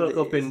 I feel like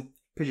I've been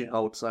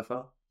pigeonholed so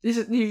far. This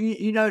is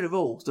you know the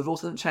rules. The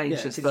rules haven't changed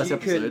Yeah, since the 'cause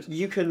first episode.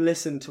 you can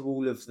listen to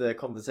all of the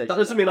conversations. That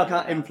doesn't mean I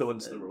can't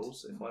influence the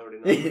rules if I already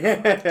know. Do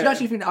you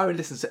actually think that Owen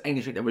listens to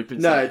anything that we've been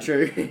No, saying?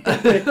 true.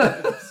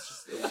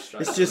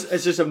 It's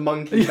it's just a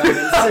monkey banging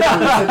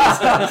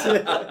cymbals.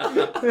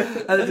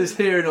 And just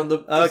hearing on the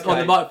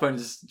microphone,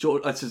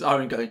 just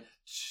Owen going.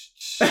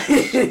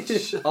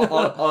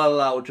 I'll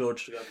allow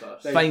George to go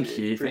first. Thank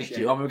you.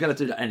 Appreciate I mean, we're going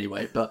to do that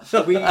anyway, but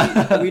we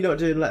not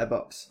doing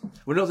letterbox.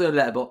 we're not doing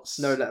letterbox.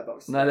 No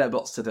letterbox. No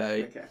letterbox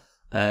today.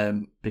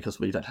 Okay. Because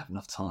we don't have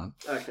enough time.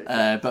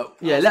 Okay. But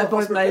yeah,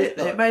 letterbox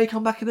may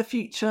come back in the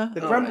future.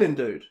 The Gremlin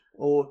dude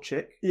or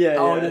chick. Yeah.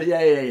 Oh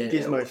yeah.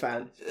 Gizmo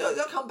fan. They'll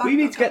come back. We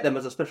need to get them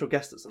as a special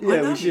guest at some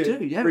Yeah, point. we should.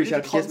 do. Yeah, Reach we out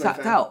need to to Gizmo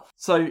contact fan. out.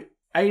 So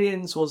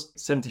Aliens was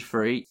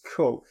 73.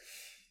 Cool.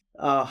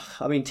 I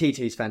mean,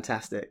 T2's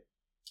fantastic.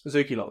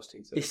 Zuki loves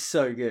T2. It's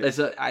so good. It's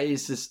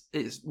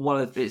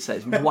one of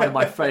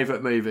my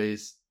favourite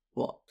movies.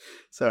 What?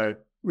 So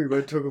we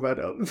won't talk about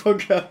it on the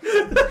podcast.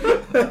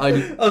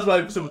 I was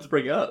waiting for someone to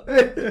bring it up.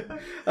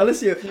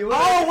 Unless you want.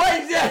 Oh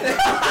wait, yeah.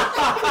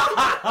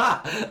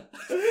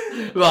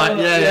 Right,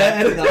 yeah.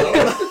 Edit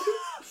that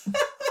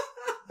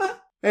out.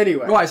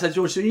 Anyway. Right, so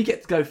George, so you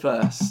get to go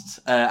first,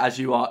 as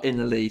you are in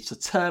the lead. So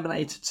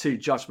Terminator 2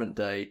 Judgment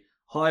Day,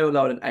 higher or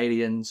lower than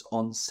Aliens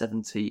on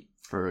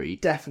 73?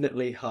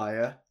 Definitely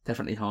higher.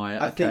 Definitely higher.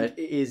 I Okay. think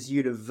it is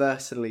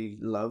universally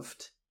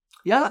loved.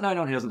 Yeah, no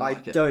one who doesn't I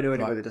like it. don't know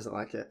anyone Right. that doesn't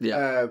like it.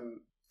 Yeah.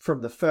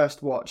 From the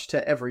first watch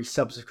to every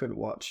subsequent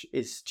watch,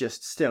 it's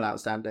just still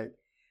outstanding.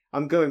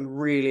 I'm going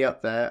really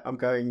up there. I'm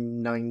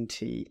going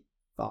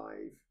 95.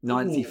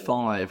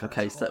 95.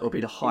 Okay, so that will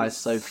be the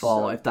highest so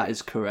far, so if that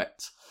is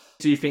correct.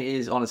 Do you think it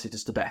is honestly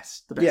just the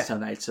best Yeah.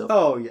 Terminator?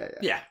 Oh, yeah.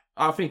 Yeah,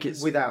 I think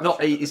it's Without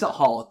not. It's not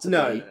hard to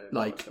No, be no,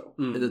 like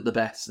not at all. the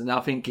best, and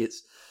I think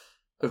it's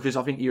because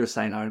I think you were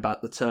saying Aaron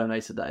about the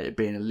Terminator Day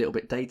being a little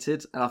bit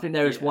dated, and I think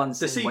there is one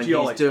The scene when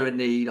CGI he's doing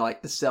the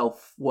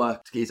self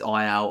work to get his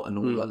eye out and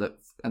all that,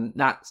 and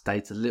that's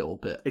dated a little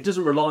bit. It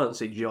doesn't rely on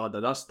CGI though.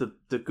 That's the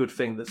good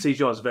thing. That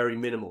CGI is very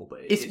minimal,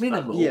 but It's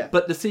minimal, Yeah.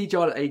 but the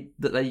CGI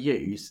that they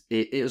use,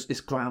 it's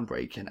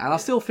groundbreaking. And I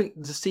still think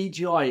the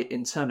CGI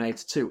in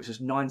Terminator 2, which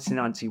was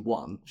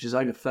 1991, which is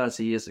over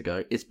 30 years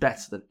ago, is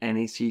better than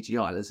any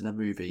CGI there's in a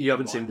movie. You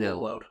haven't seen now.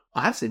 Waterworld.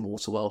 I have seen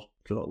Waterworld.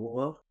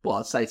 Waterworld. Well,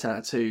 I'd say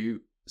Terminator 2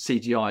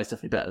 CGI is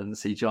definitely better than the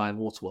CGI in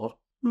Waterworld.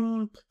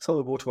 Some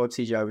of the Waterworld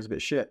CGI was a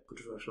bit shit.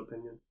 Controversial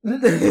opinion.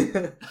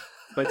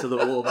 Wait till the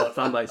Waterworld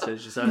fan base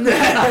says you say.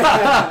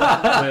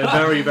 We're a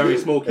very, very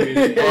small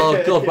community.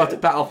 Oh god, we have to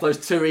bat off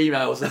those 2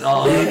 emails in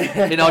our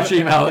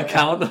Gmail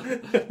account.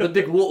 The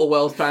big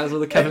Waterworld fans of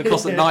the Kevin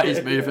Costner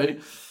 90s movie.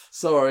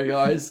 Sorry,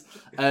 guys.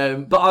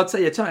 But I'd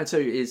say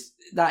Terminator 2 is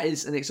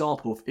an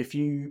example of if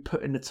you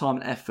put in the time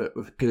and effort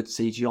with good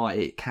CGI,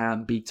 it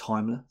can be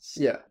timeless.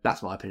 Yeah.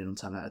 That's my opinion on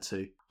Terminator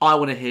 2. I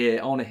want to hear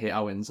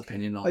Owen's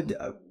opinion on.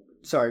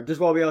 Sorry, just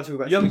while we are talking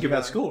about You haven't CGI, given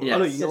a score. Yes. I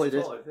know Yes, you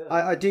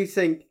I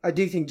did. I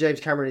do think James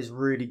Cameron is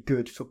really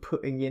good for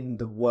putting in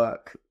the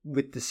work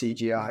with the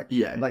CGI.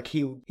 Yeah. Like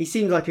he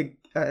seems like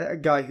a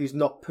guy who's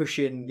not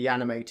pushing the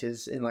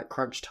animators in like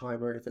crunch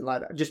time or anything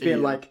like that. Just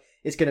being like,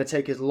 it's going to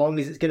take as long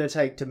as it's going to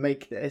take to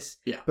make this,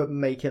 but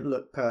make it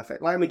look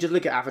perfect. Like, I mean, just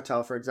look at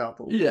Avatar, for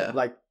example. Yeah.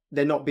 Like,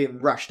 they're not being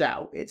rushed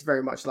out. It's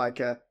very much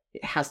like it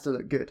has to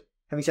look good.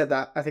 Having said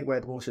that, I think Way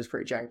of the Water is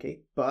pretty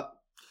janky, but...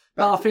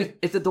 I think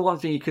it's the one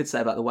thing you could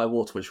say about The Way of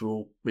Water, which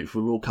we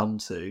will come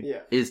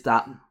to, is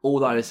that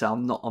although I say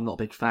I'm not a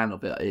big fan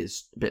of it,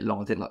 it's a bit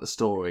long. I didn't like the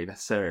story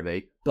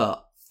necessarily,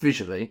 but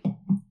visually,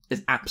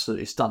 it's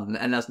absolutely stunning.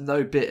 And there's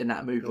no bit in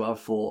that movie where I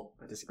thought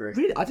disagree.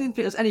 Really, I didn't think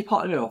there was any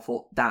part of it I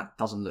thought that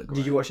doesn't look great.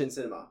 Did you watch it in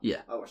cinema?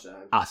 Yeah. I watched it at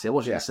home. I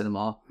watched it in the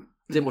cinema.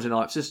 Didn't watch it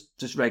night,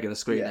 just regular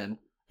screening.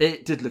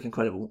 It did look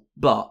incredible,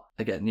 but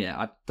again,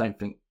 I don't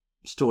think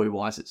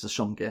story-wise it's a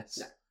strong guess.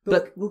 No,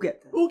 but we'll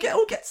get there. We'll get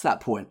to that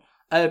point.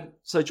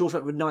 So George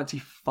went with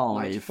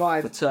 95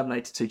 for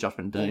Terminator 2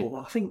 Judgment Day. Oh,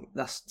 I think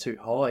that's too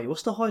high.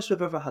 What's the highest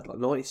we've ever had? Like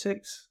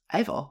 96?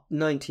 Ever?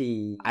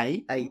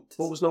 98.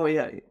 What was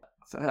 98?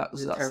 So that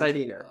Was it that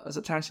Tarantino? Was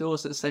it Tarantino? Or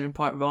was it Saving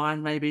Private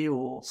Ryan, maybe?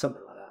 Or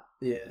Something like that.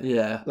 Yeah.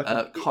 yeah,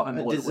 Like can't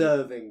remember a what it was.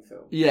 deserving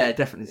film. Yeah,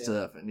 definitely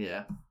deserving.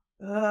 Yeah.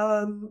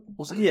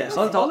 Was it? Yeah, Was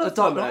I it a Dark love Knight?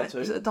 Terminator.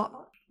 Is it a Dark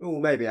Knight? Oh,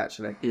 maybe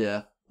actually.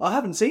 Yeah. I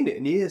haven't seen it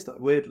in years, though,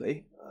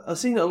 weirdly. I've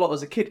seen it a lot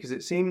as a kid because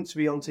it seemed to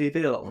be on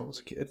TV a lot when I was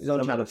a kid. It's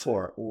on Channel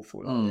 4,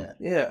 awful.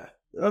 Yeah.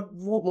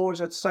 What more is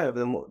there to say other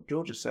than what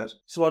George has said?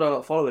 So I don't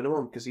like following him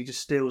on because he just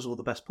steals all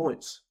the best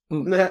points.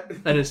 And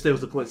then steals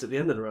the points at the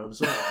end of the round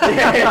as well.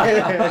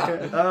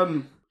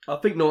 I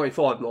think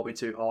 95 might be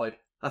too high.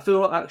 I feel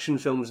like action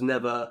films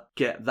never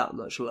get that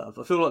much love.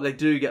 I feel like they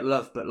do get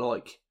love, but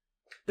like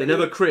they're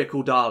never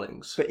critical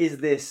darlings. But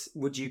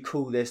would you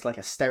call this like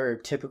a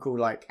stereotypical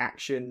like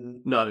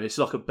action? No, it's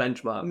like a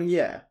benchmark. I mean,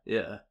 yeah.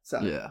 Yeah.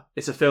 So, Yeah.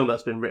 It's a film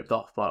that's been ripped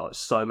off by like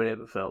so many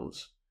other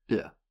films.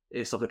 Yeah.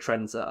 It's like a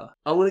trendsetter.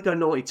 I'm going to go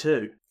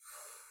 92.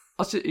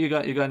 I see you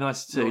go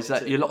 92. Is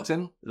that 92. you're locked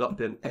in?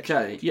 Locked in.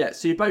 Okay. Yeah.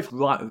 So you're both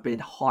right with being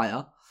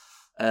higher.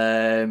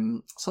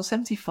 So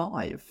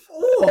 75.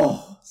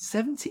 Oh,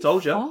 75.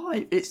 Told ya.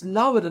 It's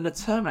lower than the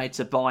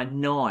Terminator by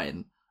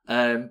 9.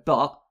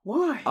 But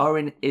why?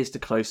 Owen is the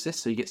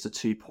closest, so he gets the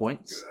 2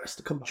 points.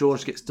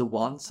 George gets the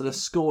 1, so the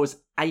score is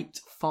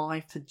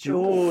 8-5 to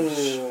George.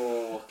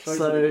 Oh,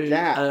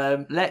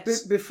 So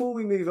let's. Before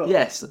we move on,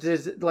 Yes.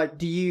 Does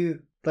do you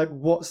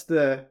what's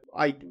the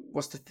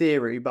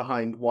theory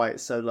behind why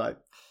it's so low?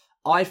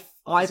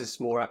 This is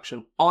more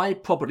action. I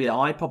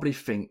probably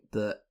think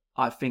that.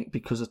 I think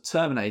because of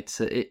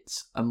Terminator,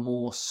 it's a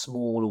more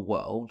smaller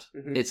world.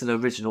 Mhm. It's an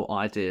original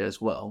idea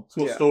as well. It's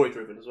more story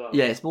driven as well.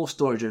 Yeah, it's more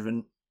story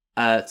driven.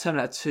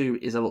 Terminator 2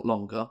 is a lot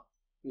longer.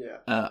 Yeah.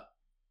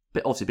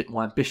 But obviously a bit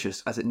more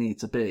ambitious as it needed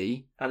to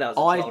be. And that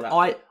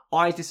was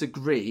I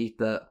disagree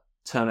that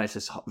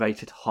Terminator's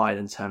rated higher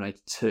than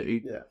Terminator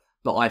 2. Yeah.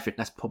 But I think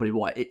that's probably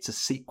why it's a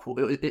sequel.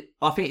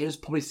 I think it was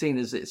probably seen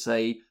as it's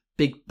a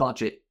big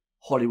budget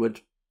Hollywood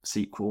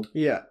sequel.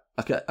 Yeah.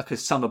 Like a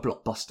summer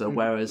blockbuster,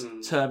 whereas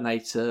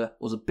Terminator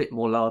was a bit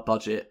more lower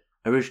budget,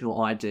 original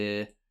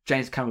idea.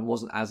 James Cameron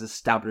wasn't as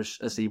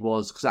established as he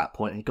was, because at that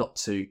point he got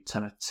to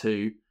Terminator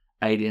 2,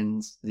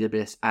 Aliens, The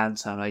Abyss, and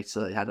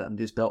Terminator. He had it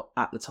under his belt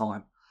at the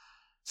time.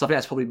 So I think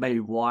that's probably maybe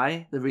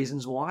the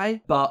reasons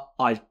why. But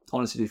I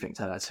honestly do think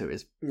Terminator 2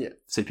 is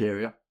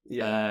superior.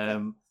 Yeah.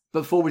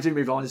 But before we do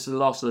move on, this is the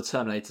last of the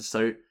Terminator,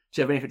 so do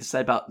you have anything to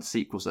say about the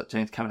sequels that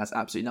James Cameron has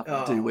absolutely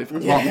nothing to do with?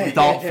 Apart from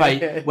Dark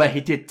Fate, where he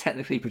did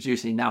technically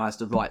produce and he now has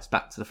the rights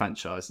back to the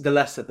franchise. The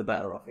less said, the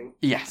better, I think.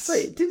 Yes.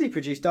 Wait, did he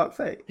produce Dark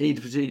Fate? He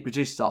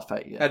produced Dark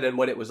Fate, yeah. And then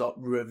when it was like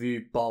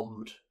review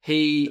bombed,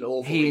 He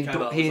came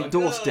out, he I was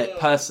endorsed like, it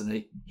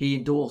personally. He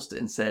endorsed it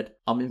and said,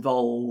 I'm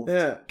involved,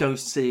 go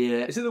see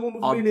it. Is it the one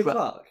with I'm Emilia pre-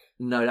 Clarke?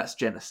 No, that's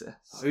Genesis.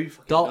 Who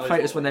fucking Dark knows Fate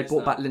what is when they it is brought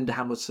now? back Linda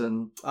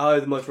Hamilton. Oh,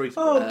 the most recent.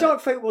 Oh, Dark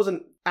Fate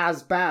wasn't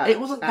as bad. It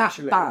wasn't that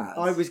actually. bad.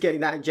 I was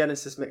getting that in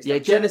Genesis mixed Yeah,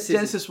 up.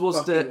 Genesis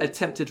was the fucking-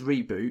 attempted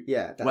reboot.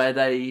 Yeah, that's where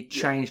they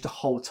changed the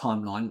whole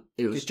timeline.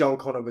 It was because John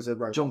Connor was a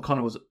robot. John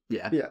Connor was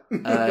Yeah.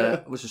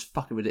 which was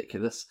fucking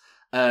ridiculous.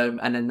 And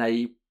then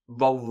they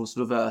roles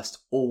reversed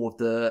all of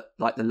the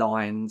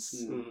lines.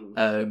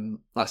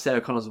 Like Sarah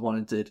Connor's the one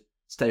who did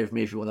 "Stay with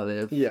me if you want to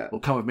live." Yeah. Or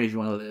 "Come with me if you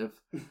want to live."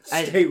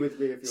 Stay with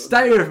me if you want.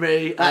 Stay with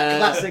me. That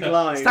classic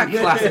line. It's that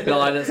classic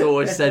line that's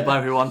always said by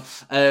everyone.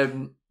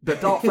 But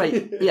Dark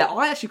Fate, yeah,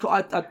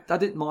 I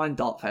didn't mind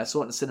Dark Fate. I saw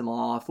it in the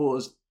cinema. I thought it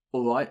was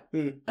all right.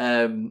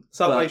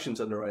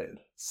 Salvation's underrated.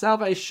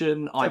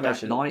 Salvation, I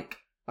don't like.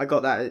 I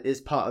got that as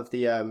part of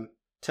the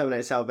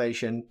Terminator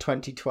Salvation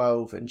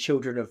 2012 and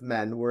Children of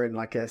Men were in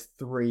like a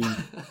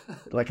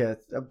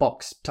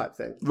box type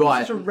thing.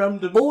 Right. It's such a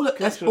random.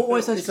 That's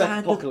always a It's like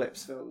standard.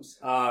 apocalypse films.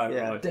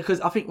 Yeah. right.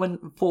 Because I think when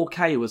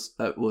 4K was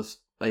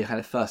kind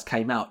of first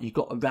came out, you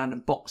got a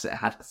random box that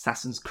had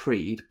Assassin's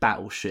Creed,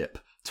 Battleship,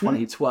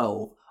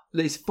 2012.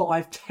 These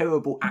 5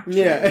 terrible action.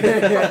 Yeah.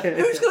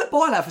 Who's going to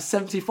buy that for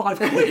 75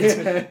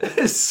 quid?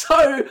 It's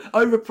so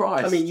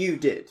overpriced. I mean, you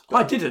did.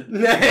 I didn't.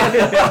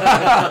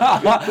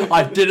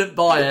 I didn't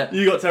buy it.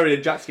 You got Terry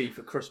and Jack Ski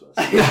for Christmas.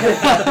 It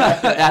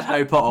had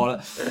Harry Potter on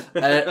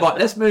it. Right,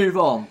 let's move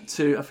on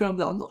to a film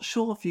that I'm not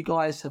sure if you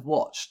guys have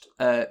watched.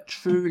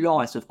 True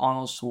Lies with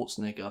Arnold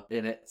Schwarzenegger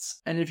in it.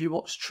 Any of you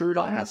watched True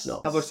Lies? I have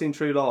not. Have I seen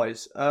True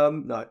Lies?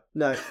 No.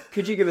 No.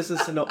 Could you give us a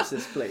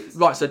synopsis, please?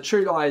 Right, so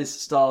True Lies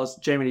stars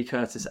Jamie Lee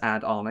Curtis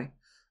and Arnie.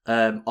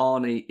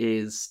 Arnie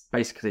is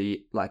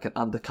basically like an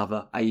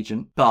undercover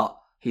agent, but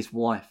his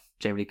wife,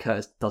 Jamie Lee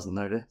Curtis, doesn't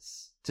know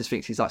this. just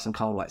thinks he's like some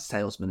kind of like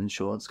salesman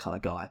insurance kind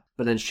of guy.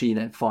 But then she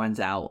then finds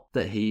out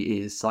that he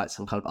is like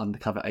some kind of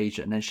undercover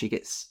agent, and then she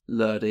gets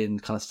lured in,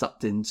 kind of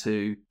sucked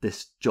into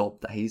this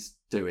job that he's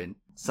doing.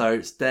 So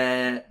it's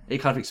there, it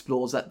kind of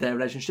explores their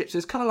relationship. So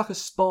it's kind of like a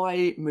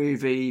spy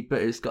movie,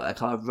 but it's got a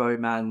kind of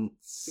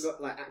romance. You've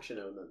got like action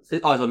elements.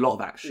 There's a lot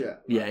of action.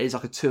 Yeah. Yeah, it's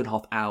like a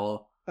 2.5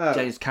 hour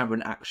James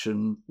Cameron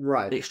action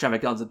Right.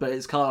 extravaganza, but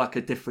it's kind of like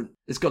a different,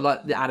 it's got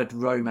like the added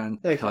romance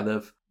kind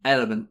of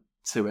element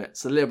to it.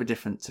 It's a little bit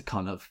different to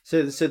kind of...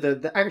 So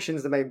the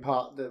action's the main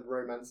part, the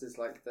romance is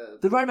like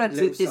the romance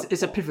is a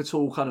subplot.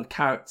 pivotal kind of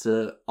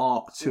character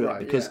arc to it,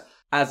 because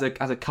as a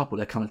couple,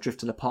 they're kind of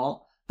drifting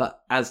apart.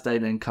 But as they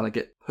then kind of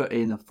get put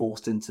in and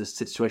forced into a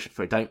situation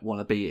they don't want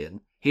to be in,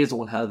 he doesn't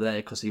want her there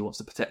because he wants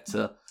to protect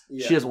her.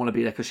 Yeah. She doesn't want to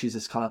be there because she's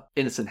this kind of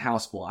innocent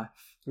housewife.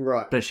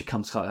 Right. But she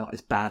comes kind of like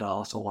this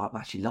badass, I'm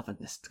actually loving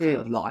this kind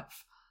of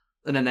life.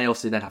 And then they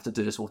also then have to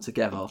do this all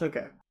together.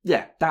 Okay.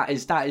 Yeah, that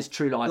is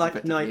True Lies.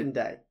 Like Night and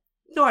Day.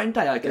 Night and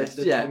Day, I guess.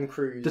 The yeah. Tom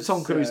Cruise, the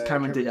Tom Cruise,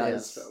 Cameron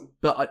Diaz film.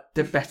 But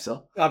they're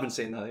better. I haven't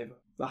seen that either.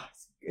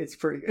 It's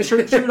pretty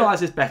good. True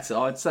Lies is better.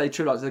 I'd say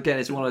True Lies, again,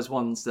 is one of those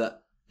ones that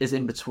is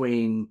in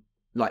between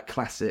like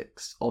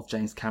classics of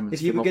James Cameron's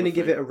If you were going to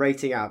give filmography. it a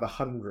rating out of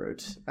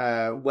 100,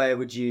 where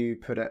would you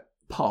put it?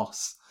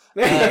 Pass.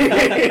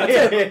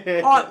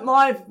 Yeah.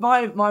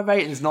 My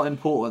rating's not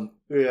important.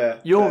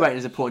 Your rating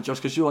is important, Josh,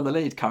 because you're on the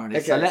lead currently.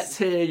 Okay. So let's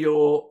hear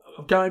your...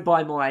 Going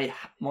by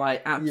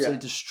my absolute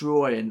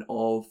destroying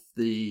of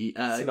the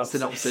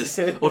synopsis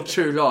of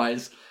True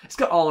Lies. It's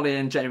got Arnie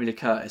and Jamie Lee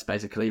Curtis,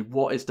 basically.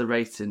 What is the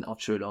rating of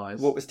True Lies?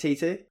 What was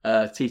T2?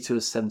 T2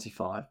 is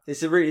 75.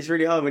 It's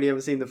really hard when you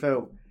haven't seen the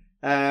film.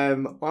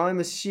 I'm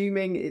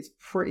assuming it's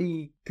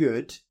pretty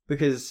good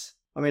because,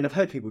 I mean, I've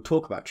heard people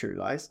talk about True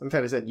Lies. I'm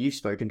fairly certain you've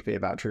spoken to me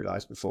about True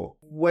Lies before.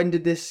 When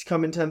did this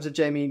come in terms of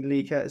Jamie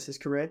Lee Curtis's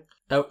career?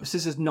 This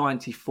is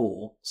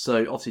 94. So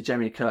obviously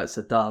Jamie Lee Curtis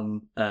had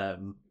done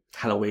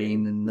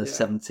Halloween in the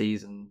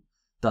 70s and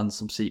done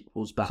some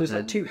sequels back So it's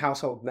then. like two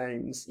household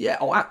names. Yeah,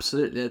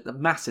 absolutely. The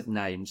massive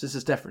names. This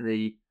is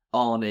definitely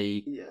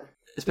Arnie. Yeah.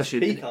 Especially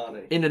Peak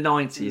Arnie. in the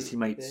 90s, he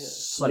made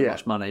so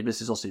much money.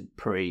 This is also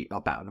pre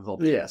Batman and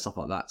Robin and stuff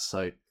like that.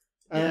 So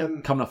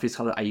coming off his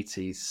kind of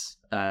 80s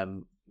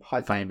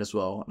Hype. fame as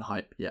well and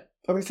hype. Yeah.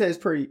 I'm gonna say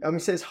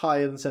it's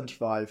higher than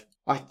 75.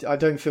 I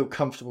don't feel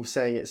comfortable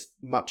saying it's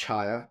much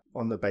higher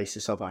on the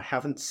basis of I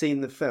haven't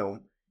seen the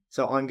film.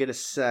 So I'm gonna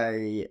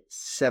say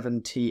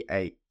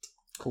 78.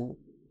 Cool.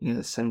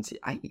 Yeah,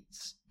 78.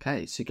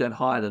 Okay, so you're going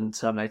higher than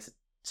Terminator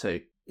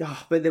 2.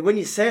 Oh, but then when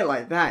you say it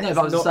like that, it's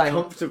but I'm not saying,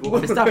 comfortable.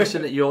 I'm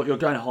establishing that you're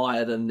going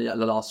higher than the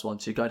last one,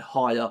 so you're going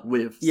higher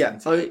with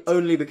 78.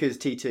 Only because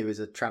T2 is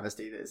a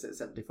travesty that it's at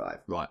 75.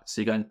 Right,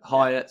 so you're going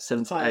higher,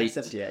 78. Higher,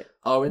 78.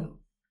 Owen?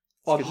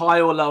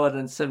 Higher or lower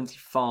than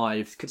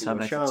 75 Could be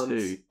Terminator more chance.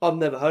 2? I've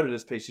never heard of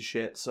this piece of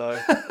shit, so...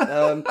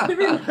 I've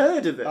never even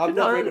heard of it. I've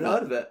never even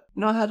heard of it.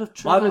 No, heard of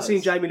True I haven't Lies.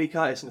 seen Jamie Lee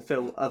Curtis in a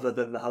film other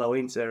than the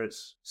Halloween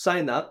series.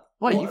 Saying that...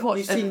 Wait, What? you've watched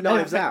You've seen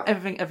Knives Out?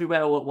 Everything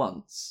Everywhere All at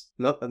Once?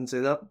 Nope, haven't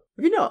seen that.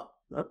 Have you not?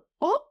 No.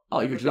 What? Oh,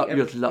 you'd love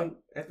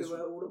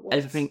Everywhere all at once.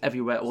 Everything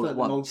Everywhere All at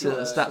Once. So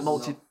it's that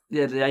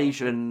the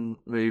Asian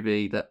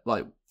movie that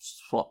like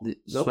swept the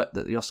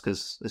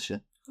Oscars this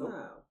year.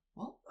 Wow.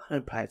 I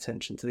don't pay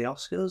attention to the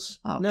Oscars.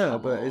 Oh, No,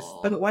 come but it's-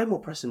 on. They're way more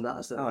pressing than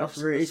that. Oh,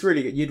 it's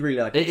really good. You'd really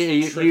like it.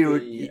 It's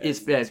trippy,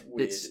 it's weird,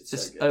 it's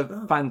so a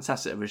good.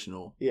 fantastic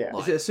original. Yeah.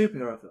 Like- Is it a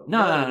superhero film? no.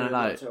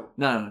 not at all.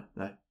 No.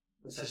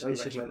 It's just like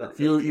that.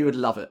 You would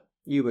love it.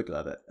 You would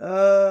love it.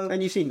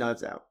 And you've seen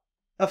Knives Out.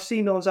 I've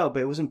seen Knives Out,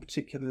 but it wasn't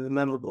particularly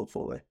memorable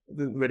for me. I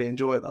didn't really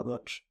enjoy it that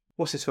much.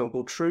 What's this film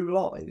called? True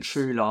Lies?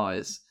 True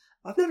Lies.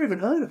 I've never even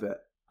heard of it.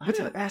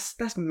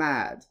 That's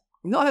mad.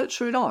 You not heard of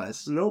True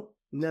Lies? Nope,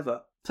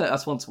 never. So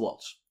that's one to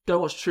watch. Go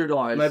watch True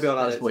Lies. Maybe I'll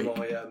add this it week. to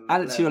my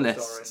Add it to your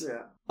level list. story.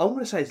 Yeah. I'm going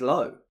to say it's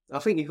low. I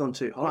think you've gone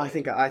too high. Well, I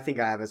think I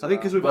have as I well.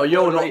 think because we've Well, got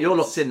you're ratings,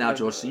 locked in now,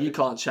 George, so you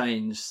can't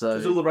change. So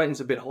Because all the ratings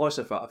have been high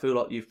so far, I feel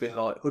like you've been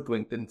like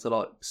hoodwinked into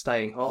like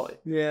staying high.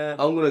 Yeah.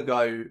 I'm going to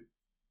go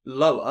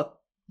lower.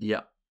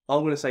 yeah,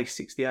 I'm going to say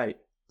 68.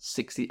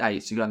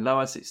 68. So you're going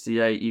lower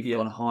 68. You've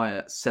gone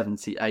higher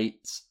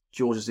 78.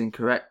 George is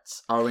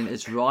incorrect. Owen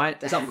is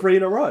right. Is that 3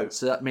 in a row?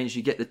 So that means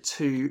you get the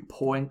 2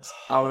 points.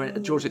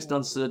 Owen, George gets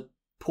done. So the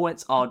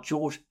points are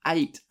George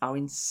 8,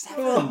 Owen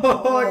 7.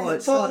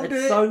 It's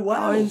so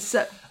well. Owen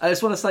 7. I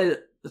just want to say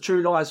that The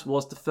True Lies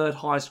was the third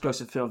highest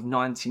grossing film of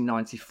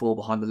 1994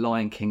 behind The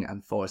Lion King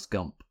and Forrest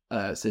Gump.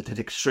 So it did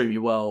extremely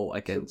well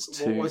against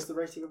two. What was the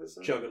rating of it?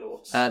 Sorry?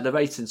 Juggernauts. The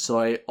rating,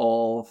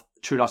 of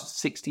True Lies was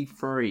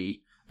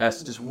 63.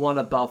 So just one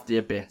above The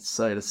Abyss.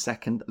 So the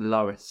second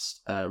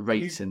lowest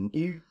rating.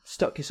 You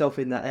stuck yourself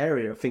in that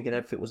area of thinking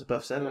everything was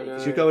above 70. No.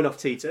 Because you're going off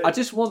T2. I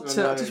just want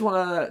to no.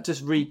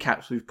 just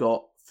recap. So we've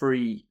got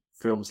 3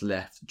 films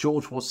left.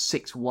 George was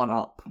 6-1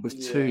 up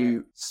with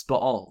 2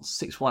 spot on.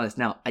 6-1 is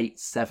now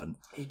 8-7.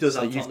 He does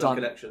So have you've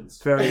Tottenham done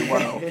connections. very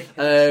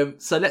well.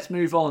 So let's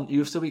move on.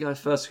 You'll still be going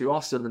first. You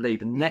are still in the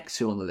lead. The next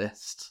two on the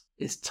list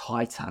is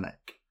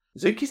Titanic.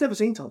 Zuki's never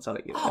seen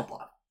Titanic yet. Oh,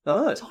 what?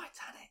 No. Titanic.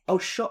 I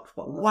was shocked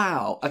by that.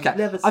 Wow. Okay.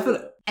 Never I seen feel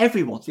it. like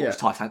everyone's watched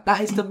Titanic.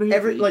 That is the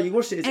movie. You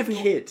watched it as a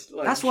kid.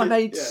 Like, That's why it kid,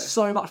 made yeah.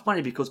 so much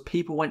money, because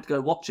people went to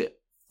go watch it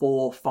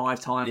 4 or 5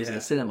 times in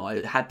the cinema.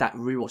 It had that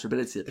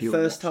rewatchability that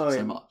people watched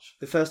so much.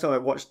 The first time I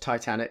watched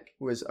Titanic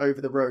was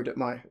over the road at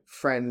my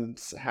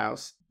friend's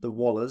house, the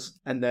Wallers,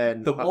 and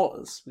then The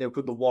Wallers? They were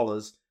called the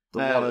Wallers. The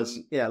Wallers.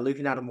 Yeah, Luke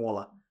and Adam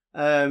Waller.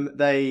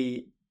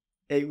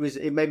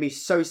 It made me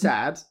so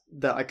sad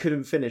that I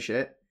couldn't finish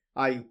it.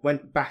 I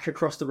went back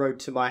across the road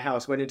to my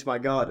house, went into my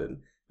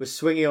garden, was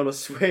swinging on a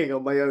swing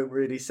on my own,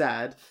 really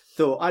sad.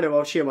 Thought, I know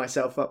I'll cheer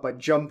myself up by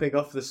jumping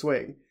off the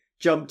swing.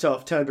 Jumped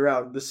off, turned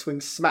around, the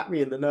swing smacked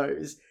me in the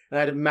nose, and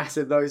I had a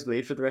massive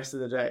nosebleed for the rest of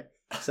the day.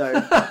 So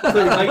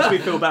it makes me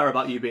feel better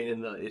about you being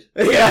in the lead.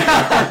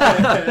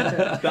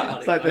 Yeah.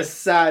 It's like the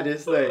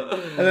saddest thing.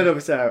 And then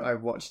obviously I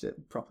watched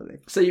it properly.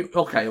 So we've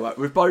all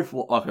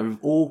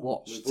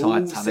watched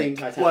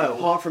Titanic. Well,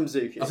 apart from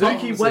Zuki.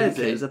 Zuki wears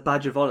it as a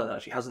badge of honour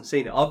that she hasn't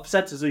seen it. I've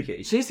said to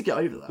Zuki, She needs to get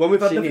over that. when we've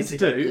had She nothing needs to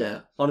to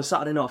do on a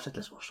Saturday night, I've said,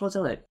 let's watch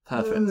Titanic.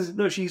 Perfect.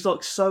 No, she's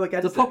like so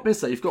against The it. problem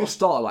is that you've got to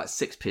start at like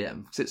 6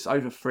 p.m. because it's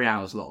over 3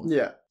 hours long.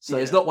 Yeah. So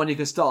it's not one you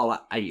can start at like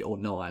 8 or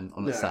 9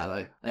 on a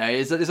Saturday. Yeah,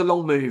 it's a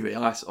long movie.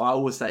 I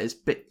always say it's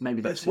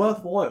maybe. But it's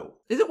worthwhile.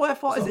 Is it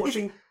worthwhile?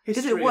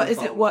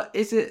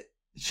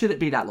 Should it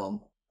be that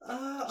long?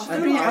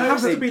 It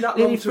has to be that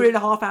long. Nearly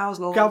 3.5 hours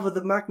long. Gather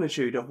the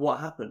magnitude of what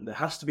happened. It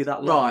has to be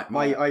that long.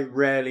 Right. I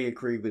rarely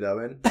agree with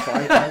Owen.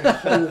 I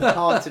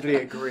wholeheartedly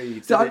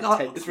agree.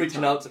 It's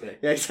reaching out to me.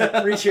 Yeah,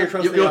 exactly. Reaching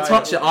across the You'll aisle.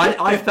 touch it.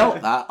 I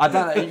felt that. I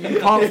don't know.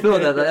 You can't feel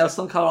that. There's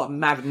some kind of like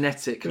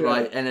magnetic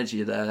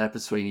energy there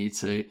between you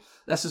two.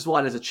 That's just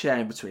why there's a chair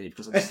in between you,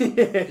 because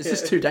it's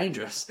just too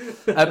dangerous.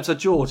 So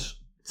George,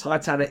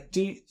 Titanic.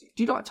 Do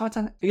you like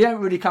Titanic? You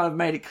haven't really kind of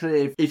made it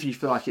clear if you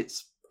feel like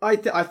it's. I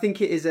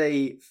think it's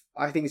a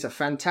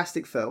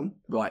fantastic film.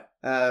 Right.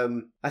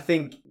 I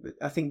think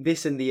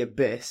this and The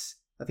Abyss.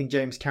 I think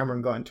James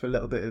Cameron got into a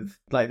little bit of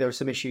like there were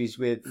some issues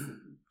with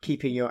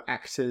keeping your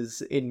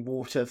actors in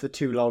water for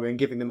too long and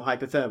giving them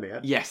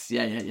hypothermia. Yes,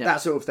 yeah.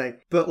 That sort of thing.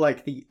 But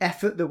like the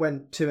effort that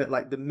went to it,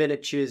 like the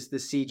miniatures, the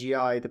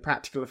CGI, the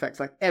practical effects,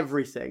 like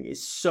everything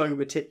is so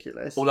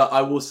meticulous. Although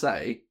I will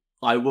say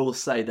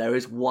there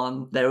is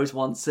one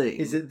scene.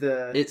 Is it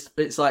the?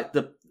 It's like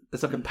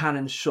it's like a pan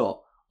and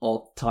shot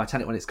of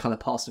Titanic when it's kind of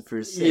passing through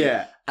the sea.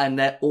 Yeah. And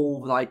they're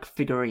all like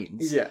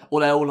figurines. Yeah.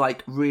 Or they're all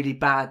like really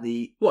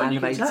badly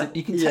animated.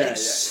 You can tell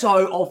it's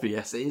so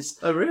obvious.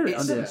 It's really?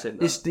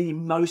 It's the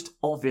most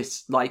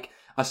obvious. Like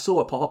I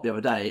saw it pop up the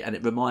other day, and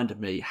it reminded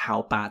me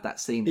how bad that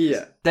scene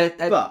is.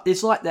 Yeah.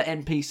 It's like the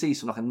NPCs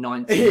from like a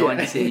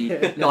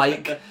 1990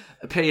 like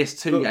a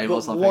PS2 game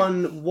or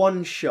something.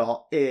 One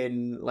shot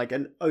in like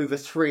an over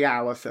 3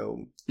 hour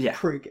film. Yeah.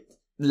 Pretty good.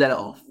 Let it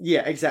off.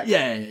 Yeah, exactly.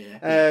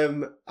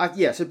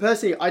 Yeah. So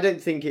personally, I don't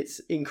think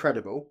it's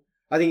incredible.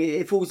 I think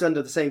it falls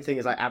under the same thing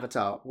as like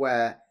Avatar,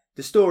 where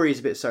the story is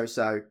a bit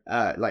so-so.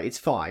 Like it's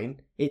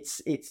fine.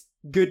 It's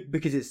good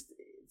because it's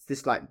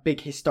this like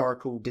big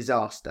historical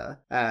disaster,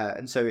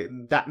 and so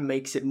that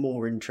makes it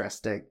more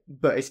interesting.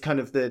 But it's kind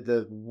of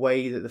the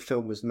way that the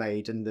film was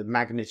made and the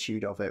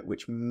magnitude of it,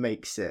 which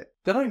makes it.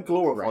 They don't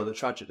glorify the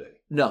tragedy.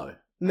 No.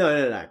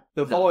 No.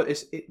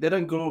 They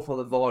don't glorify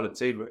the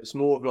violence either. It's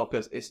more of like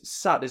it's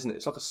sad, isn't it?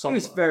 It's like a song. It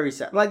was very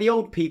sad. Like the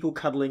old people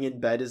cuddling in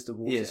bed as the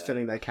water's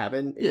filling their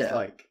cabin. It's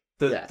like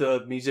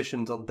the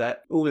musicians on deck.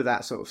 All of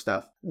that sort of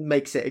stuff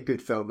makes it a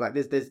good film. Like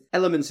there's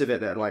elements of it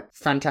that are like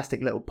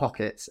fantastic little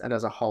pockets, and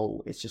as a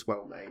whole, it's just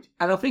well made.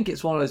 And I think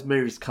it's one of those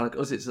movies kind of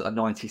because it's a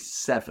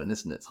 97,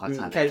 isn't it?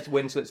 Titanic. Kate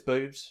Winslet's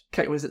boobs.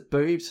 Kate Winslet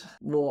boobs.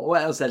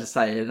 What else is there to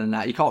say than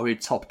that? You can't really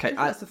top Kate.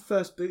 That's the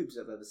first boobs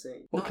I've ever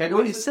seen. Kate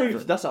Winslet's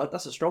boobs.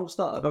 That's a strong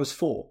start. That was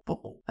 4.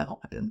 Oh, that might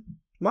have been.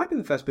 Might be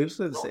the first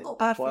boobs I've ever seen. Not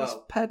bad for a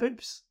pair of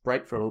boobs.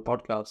 Breakthrough on the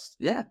podcast.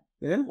 Yeah.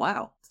 Yeah.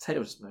 Wow. The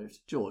tail just moved.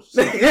 George.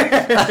 And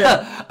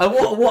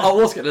what I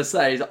was going to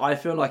say is I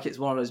feel like it's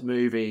one of those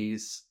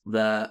movies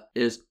that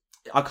is...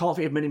 I can't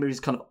think of many movies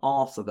kind of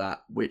after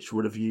that which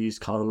would have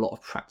used kind of a lot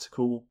of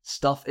practical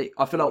stuff.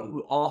 I feel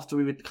like after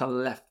we would kind of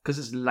left, because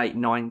it's late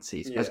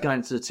 90s, as going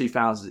into the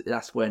 2000s,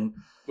 that's when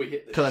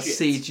kind of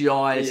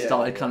CGI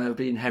started kind of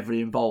being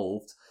heavily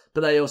involved.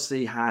 But they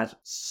also had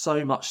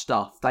so much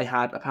stuff. They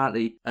had,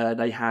 apparently,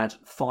 they had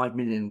 5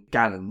 million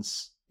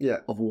gallons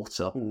of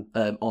water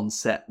on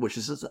set, which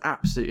is just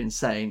absolutely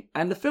insane.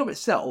 And the film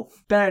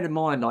itself, bearing in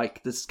mind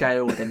like the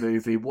scale of the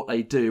movie, what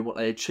they do, what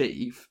they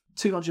achieve,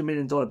 $200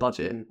 million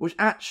budget, which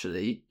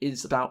actually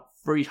is about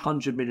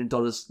 $300 million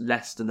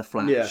less than The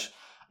Flash.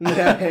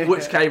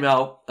 Which came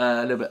out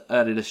a little bit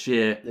earlier this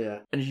year. Yeah.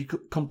 And if you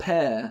could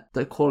compare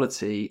the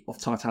quality of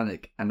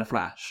Titanic and The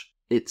Flash,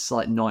 it's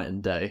like night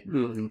and day.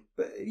 Mm-hmm.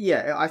 But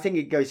yeah, I think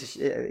it goes.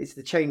 It's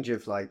the change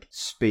of like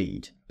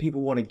speed.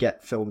 People want to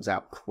get films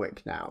out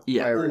quick now.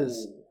 Yeah.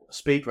 Whereas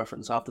speed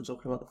reference after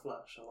talking about The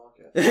Flash, I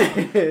like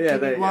it. yeah,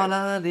 there you go. What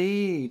I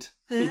need.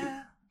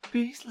 Yeah.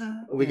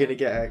 Are we going to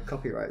get a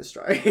copyright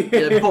strike?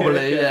 Yeah,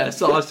 probably. Yeah.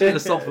 So I was singing a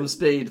song from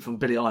Speed from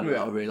Billy Idol that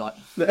I really like.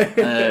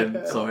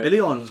 Sorry. Billy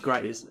Idol's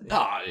great, isn't he?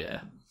 Oh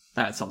yeah.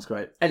 That sounds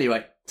great.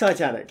 Anyway,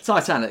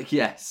 Titanic.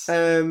 Yes.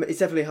 It's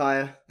definitely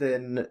higher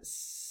than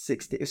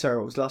 60. Sorry,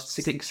 what was last?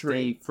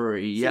 63.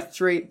 63. Yep.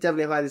 63,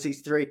 definitely higher than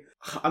 63.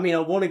 I mean, I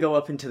want to go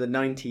up into the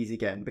 90s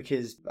again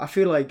because I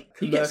feel like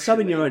You get some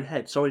in your own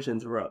head. Sorry to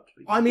interrupt.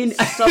 I mean,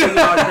 some in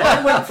your own head.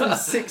 I went from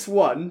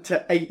 6'1"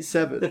 to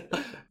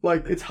 8'7".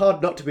 Like, it's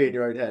hard not to be in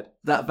your own head.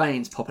 That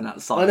vein's popping out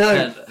the side. I know.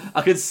 Of his head.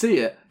 I could see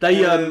it.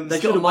 They got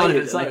should a have mind made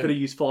of it. its They own. could have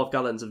used 5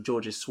 gallons of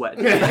George's sweat.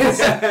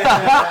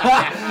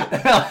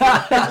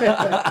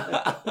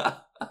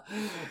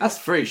 That's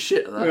free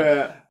shit, though.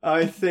 Yeah,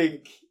 I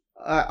think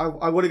I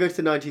want to go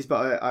to the 90s,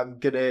 but I'm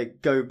going to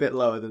go a bit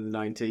lower than the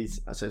 90s.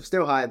 So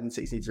still higher than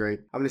 63.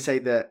 I'm going to say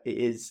that it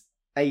is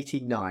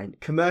 89.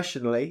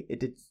 Commercially, it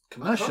did...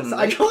 Commercially?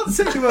 I can't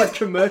say the word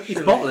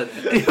commercially. Scotland.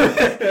 He's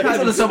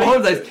on the summer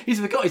holidays. He's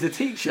forgot he's a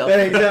teacher. Yeah,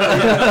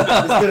 exactly.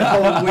 Yeah. It's been a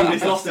whole week.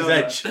 He's lost his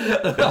edge.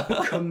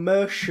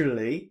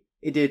 Commercially,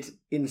 it did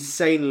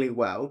insanely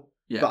well.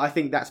 Yeah. But I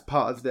think that's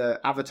part of the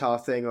Avatar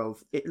thing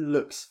of it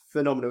looks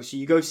phenomenal. So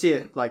you go see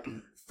it like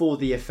for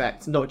the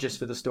effect, not just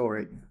for the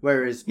story.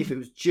 Whereas if it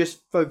was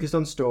just focused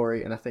on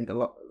story, and I think a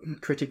lot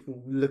of critics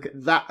will look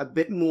at that a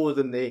bit more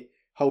than the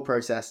whole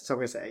process. So I'm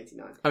going to say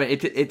 89. I mean,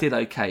 it did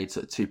okay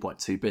to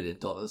 $2.2 billion.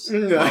 No.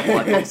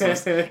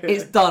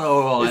 It's done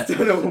all right. It's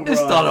done all right.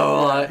 It's done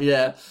all right,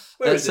 yeah.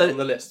 Where is it on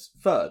the list?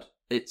 Third.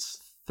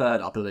 It's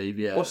third, I believe,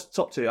 yeah. What's the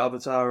top 2?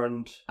 Avatar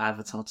and...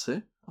 Avatar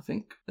 2, I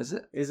think, is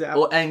it? Is it?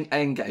 Or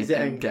Endgame. Is it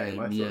Endgame?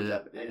 I Endgame, thought yeah. it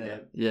was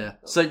Endgame. Yeah.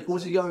 So,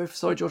 what did you go with?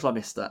 Sorry, George, I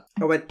missed that.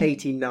 I went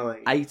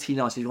 89.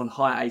 89, so you've gone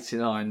high at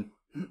 89.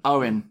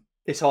 Owen.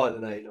 It's higher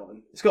than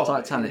 89. It's got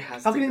Titanic.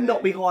 How can it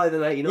not be higher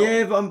than 89?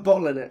 Yeah, but I'm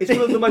bottling it. It's one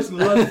of the most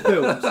loved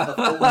films of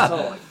all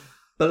time.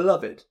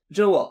 Beloved.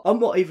 Do you know what? I'm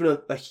not even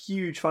a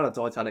huge fan of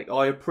Titanic.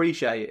 I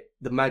appreciate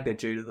the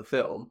magnitude of the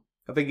film.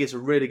 I think it's a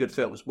really good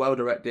film. It's well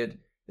directed.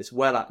 It's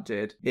well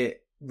acted.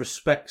 It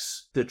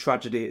respects the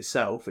tragedy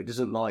itself. It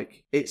doesn't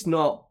it's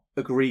not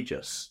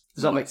egregious.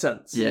 Does that make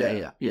sense?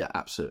 Yeah,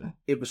 absolutely.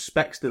 It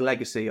respects the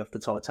legacy of the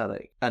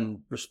Titanic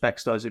and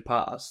respects those who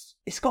passed.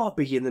 It's got to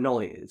be in the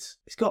 90s.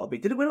 It's got to be.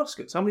 Did it win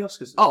Oscars? How many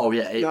Oscars? Oh,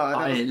 yeah.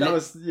 That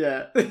was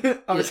yeah.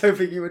 I was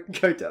hoping you would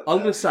go down. I'm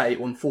going to say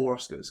it won 4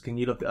 Oscars. Can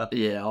you look it up?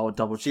 Yeah, I'll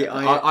double check. See,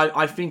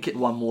 I think it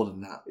won more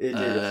than that. It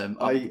did.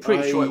 I'm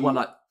pretty sure it won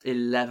like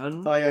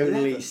 11. I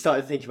only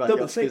started thinking about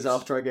Double the Oscars six.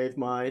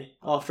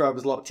 after I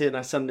was locked in.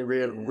 I suddenly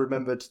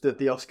remembered that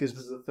the Oscars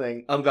was a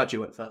thing. I'm glad you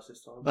went first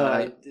this time.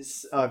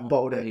 I've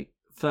bottled it.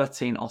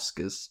 13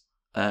 Oscars.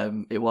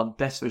 It won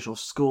Best Visual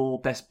Score,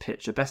 Best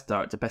Picture, Best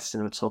Director, Best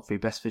Cinematography,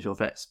 Best Visual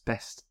Effects,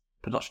 Best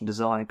Production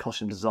Design,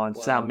 Costume Design,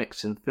 Sound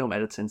Mixing, Film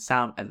Editing,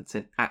 Sound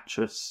Editing,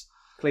 Actress,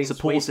 Clean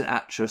Supporting sweep.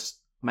 Actress,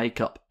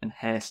 Makeup and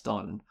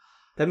Hairstyling.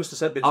 They must have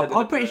said...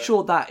 I'm pretty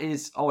sure that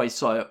is... Oh, wait,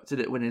 sorry. Did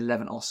it win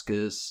 11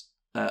 Oscars?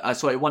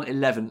 Sorry, it won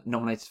 11,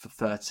 nominated for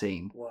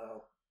 13. Wow.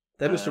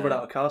 They must have run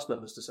out of cast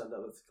members to send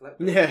over to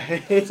collect. Yeah.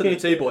 Send the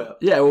T-boy up.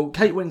 Yeah, well,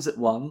 Kate Winslet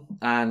won,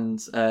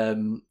 and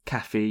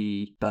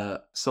Kathy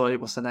Burt. Sorry,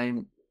 what's her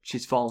name?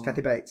 She's from...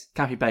 Kathy Bates.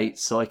 Kathy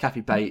Bates. Sorry,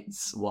 Kathy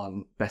Bates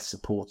won Best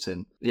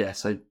Supporting. Yeah,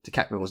 so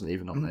DiCaprio wasn't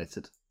even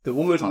nominated. The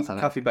woman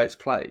Titanic. Kathy Bates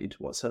played,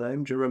 what's her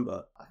name? Do you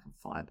remember? I can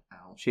find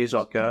out. She's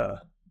like...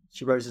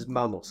 She Rose's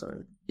mum or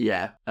something.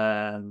 Yeah.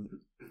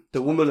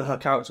 the woman her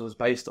character was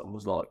based on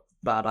was like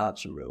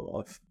badass in real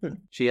life.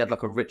 She had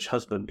like a rich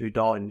husband who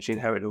died and she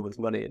inherited all his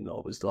money and I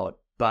was like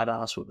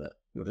badass with it.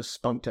 You just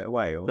spunked it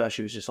away, or? No,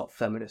 she was just like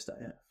feminist at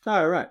it.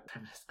 Oh, right.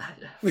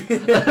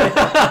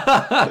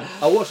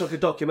 I watched like a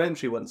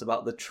documentary once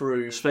about the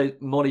true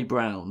Molly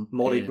Brown.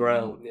 Molly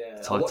Brown,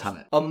 yeah.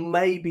 Titanic. I'm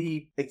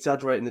maybe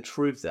exaggerating the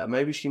truth there.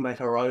 Maybe she made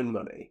her own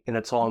money in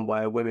a time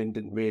where women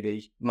didn't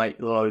really make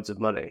loads of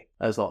money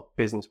as like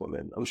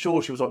businesswomen. I'm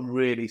sure she was like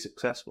really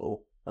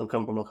successful and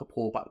come from like a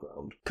poor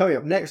background. Coming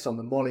up next on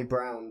the Molly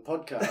Brown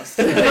podcast.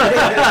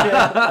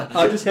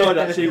 I just know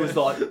that she was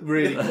like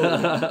really cool.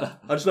 I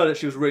just know that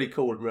she was really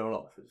cool in real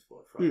life.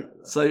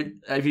 So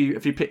have you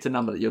picked a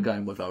number that you're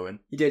going with, Owen?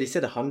 You did. He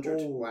said 100.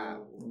 Oh,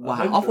 Wow. Wow,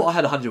 I thought I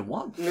had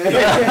 101.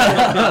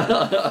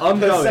 I'm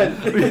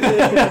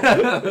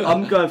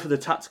going for the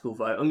tactical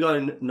vote. I'm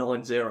going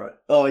 9-0.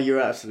 Oh,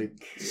 you're absolutely...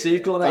 So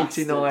you've got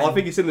 89. I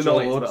think it's in the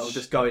George. 90s, but I'm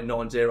just going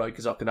 9-0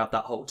 because I can have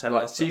that whole 10.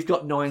 Right, so you've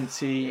got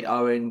 90,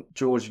 Owen,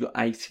 George, you've got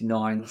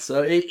 89.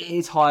 So it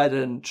is higher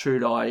than True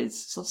Lies.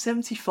 It's on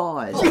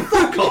 75. Oh,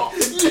 fuck off!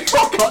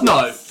 Fuck off!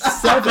 No!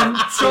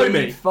 75.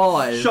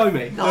 Show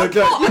me! No, I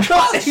can't. You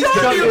can't He's show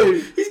got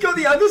you. He's got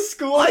the other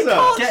scores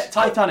up. Get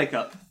Titanic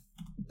up.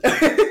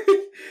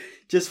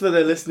 Just for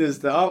the listeners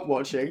that aren't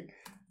watching,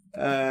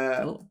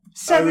 Owen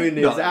is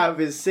No. out of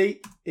his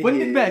seat. When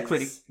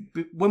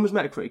was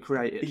Metacritic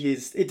created?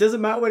 It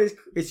doesn't matter when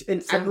it's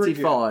in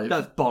 75.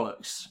 That's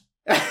bollocks.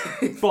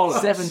 aggregate.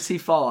 Bollocks.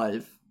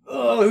 75.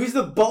 Oh, who's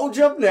the bulge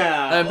up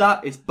now?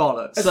 That is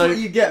bollocks. That's so- what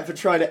you get for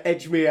trying to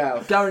edge me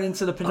out. Going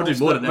into the do more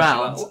penultimate than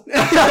round.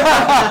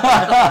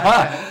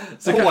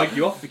 I'll wake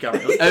you off the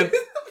camera.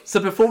 So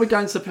before we go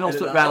into the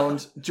penultimate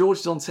round, George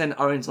is on 10,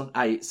 Owen's on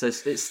 8, so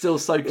it's still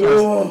so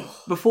close.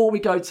 Oh. Before we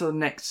go to the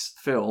next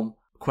film,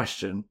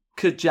 question.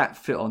 Could Jack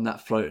fit on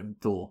that floating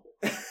door?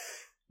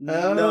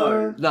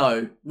 No.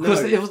 No,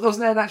 because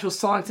wasn't there an actual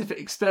scientific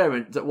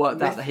experiment that worked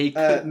out that he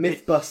could...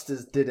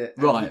 Mythbusters did it.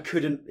 Right.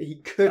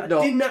 He could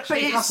not. Didn't But actually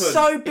it's happen.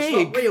 so big.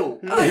 It's not real.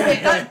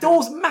 That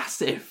door's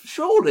massive.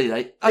 Surely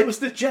It was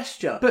the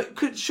gesture.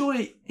 But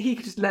surely he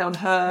could just lay on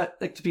her,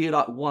 like, to be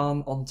like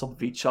one on top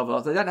of each other.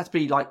 They don't have to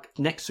be like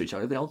next to each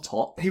other. They're on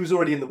top. He was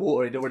already in the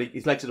water.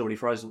 His legs had already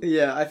frozen.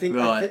 Yeah, I think.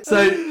 Right.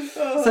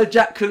 So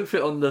Jack couldn't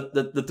fit on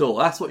the door.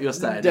 That's what you're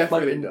saying.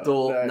 Definitely The not,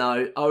 door.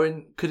 No.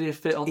 Owen, could he have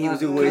fit on He that?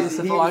 was always- Could he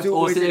survive? was Or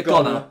always was he a a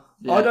goner? goner.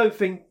 Yeah. I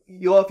think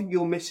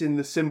you're missing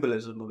the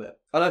symbolism of it.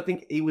 I don't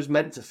think he was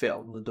meant to fit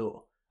on the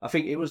door. I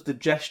think it was the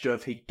gesture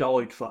of he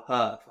died for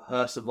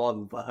her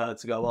survival, for her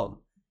to go on.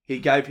 He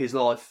gave his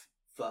life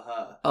for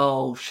her.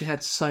 Oh, she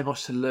had so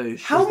much to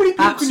lose. How many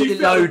people Absolutely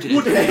can you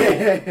loaded.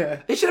 fit on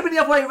a It should have been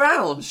the other way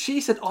around.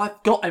 She said,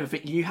 "I've got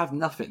everything. You have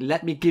nothing.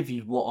 Let me give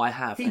you what I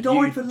have." He And died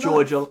you, for love.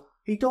 Georgia.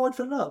 He died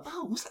for love.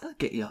 Oh, what's that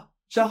get you?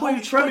 The whole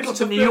She premise got of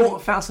to the New film- York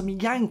and found some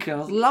Yankee. I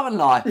was loving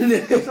life.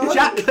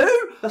 Jack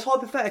who? That's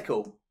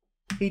hypothetical.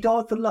 He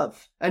died for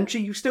love. And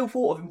you still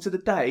thought of him to the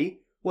day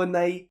when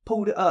they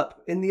pulled it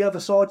up in the other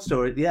side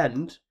story at the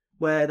end,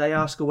 where they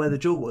ask her where the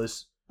jewel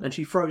was, and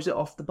she throws it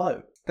off the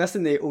boat. That's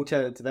in the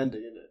alternative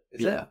ending, isn't it?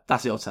 Yeah,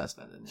 that's the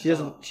alternative. Isn't it? She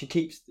doesn't.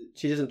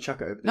 She doesn't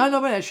chuck it over.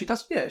 No, she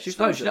does. Yeah, she no,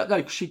 throws she it.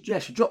 no,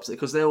 she drops it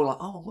because they're all like,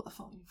 "Oh, what the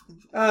fuck?"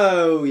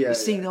 Oh yeah. You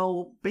seen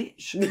old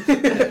bitch?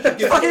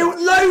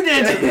 Fucking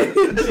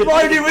loaded. There's the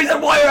only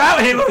reason why you're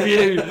out here with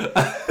you.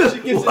 She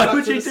gives it Why back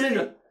would to you the do sea.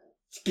 that?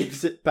 She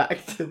gives it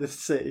back to the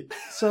sea.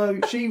 So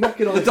she The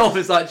recognised...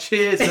 dolphin's like,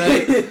 "Cheers,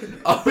 mate."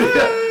 Oh,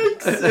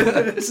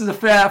 yeah. This is a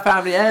fair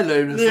family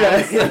heirloom.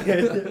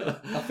 Yeah.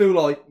 I feel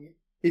like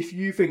if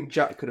you think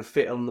Jack could have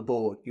fit on the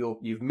board,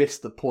 you've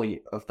missed the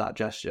point of that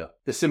gesture.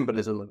 The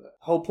symbolism of it. The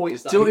whole point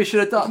is that Do you know what he should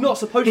have done? He's not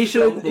supposed he to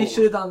fit on the should. He board.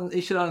 should have done.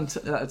 He should have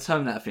done a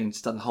Terminator thing.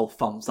 Just done the whole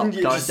thumbs up,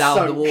 Yeah, going just down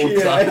the sunk,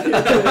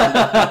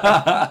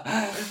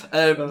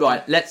 water.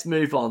 Right, let's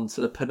move on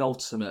to the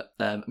penultimate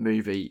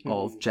movie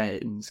of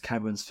James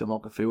Cameron's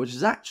filmography, which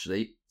is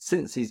actually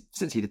since he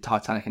did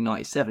Titanic in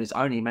 '97, he's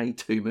only made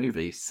 2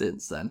 movies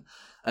since then.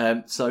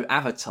 So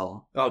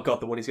Avatar. Oh god,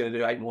 the one he's going to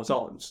do 8 more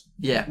times.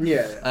 Yeah.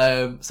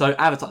 Yeah. So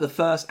Avatar, the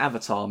first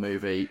Avatar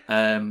movie.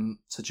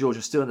 So George,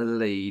 you're still in the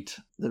lead.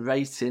 The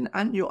rating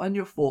and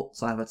your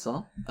thoughts,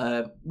 Avatar.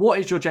 What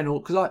is your general?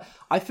 Because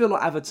I feel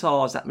like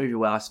Avatar is that movie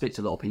where I speak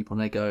to a lot of people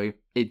and they go,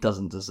 it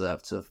doesn't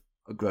deserve to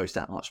gross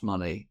that much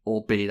money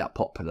or be that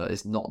popular.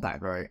 It's not that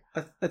great.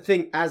 I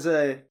think as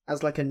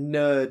like a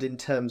nerd in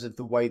terms of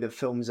the way the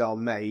films are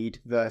made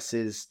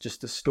versus just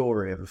the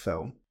story of a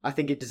film, I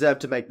think it deserved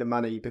to make the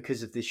money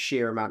because of the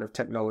sheer amount of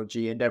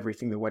technology and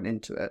everything that went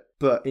into it.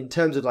 But in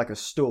terms of like a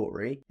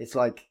story, it's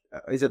like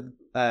is it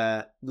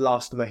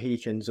Last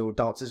Mohicans or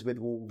Dances with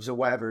Wolves or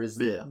whatever is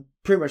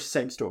pretty much the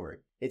same story.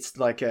 It's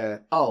like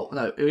a Oh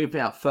no, it would be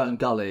about Fern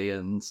Gully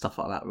and stuff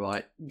like that,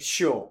 right?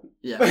 sure.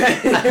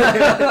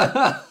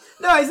 Yeah.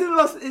 No, is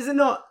it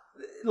not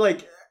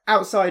like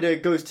outsider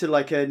goes to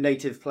like a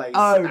native place?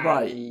 Oh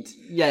right. and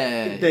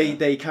Yeah.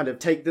 They kind of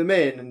take them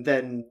in, and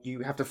then you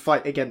have to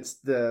fight against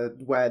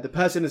where the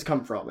person has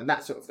come from and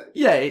that sort of thing.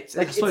 Yeah, it's,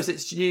 Like, I suppose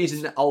it's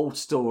using the old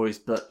stories,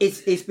 but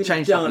It's been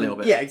changed done up a little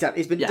bit. Yeah, exactly.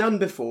 It's been Yeah. done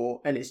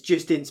before, and it's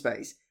just in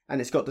space,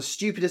 and it's got the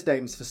stupidest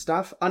names for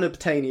stuff.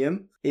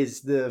 Unobtainium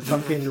is the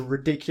fucking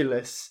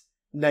ridiculous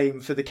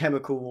name for the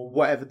chemical or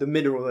whatever the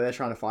mineral that they're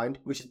trying to find,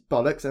 which is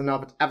bollocks. And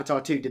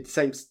Avatar 2 did the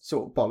same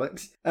sort of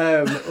bollocks,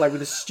 like with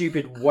the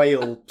stupid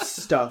whale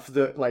stuff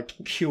that like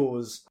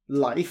cures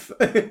life.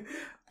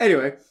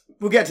 Anyway,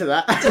 we'll get to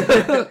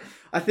that.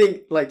 I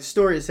think like the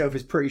story itself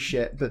is pretty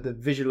shit, but the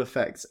visual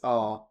effects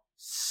are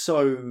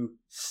so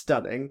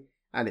stunning.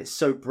 And it's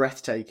so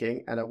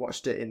breathtaking. And I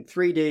watched it in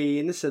 3D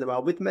in the cinema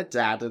with my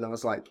dad. And I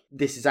was like,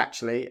 this is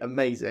actually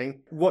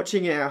amazing.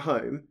 Watching it at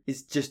home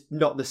is just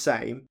not the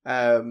same.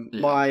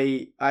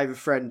 I have a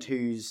friend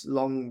whose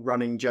long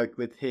running joke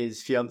with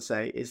his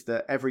fiance is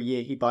that every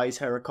year he buys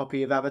her a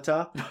copy of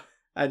Avatar.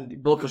 And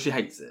well, because she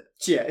hates it.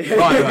 yeah,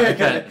 Right,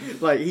 okay.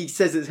 Like he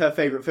says it's her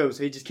favourite film,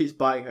 so he just keeps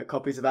buying her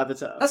copies of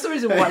Avatar. That's the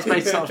reason why it's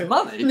made so much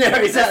money. No,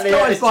 exactly. Let's Yeah,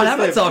 go and it's find just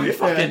Avatar them. every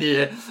fucking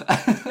year.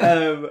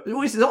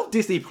 It's not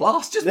Disney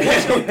Plus. Just watch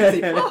it on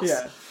Disney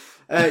Plus.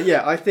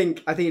 I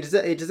think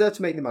it deserves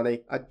to make the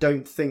money. I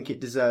don't think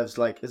it deserves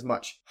like as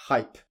much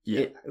hype.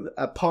 Yeah.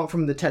 Apart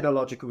from the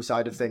technological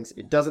side of things,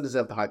 it doesn't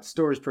deserve the hype. The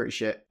story's pretty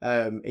shit.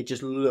 It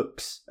just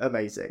looks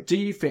amazing. Do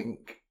you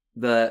think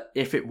that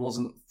if it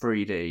wasn't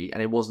 3D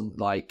and it wasn't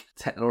like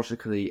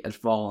technologically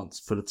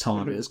advanced for the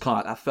time, it was kind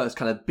of like that first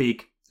kind of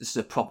big, this is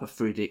a proper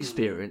 3D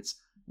experience,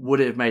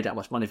 would it have made that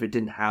much money if it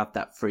didn't have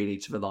that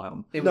 3D to rely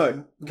on? It was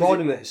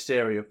riding the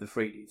hysteria of the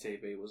 3D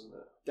TV, wasn't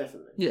it?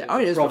 Definitely. Yeah, oh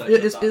yeah,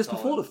 it was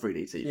before the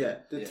 3D TV. Yeah,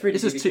 the Yeah. 3D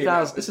This is TV came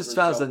out 2000. This is with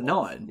the result.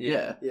 2009.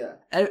 Yeah.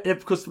 Yeah.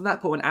 Because from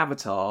that point when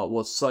Avatar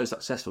was so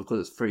successful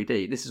because it's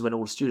 3D, this is when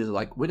all the studios are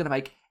like, we're going to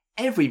make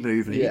every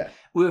movie Yeah.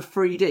 with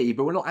 3D,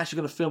 but we're not actually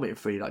going to film it in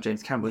 3D like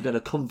James Cameron. We're going to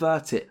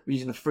convert it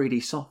using the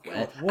 3D software.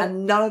 God, what?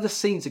 And none of the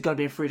scenes are going to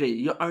be in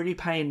 3D. You're only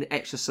paying the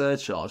extra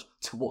surcharge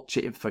to watch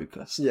it in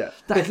focus. Yeah.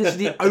 That is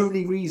literally the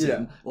only reason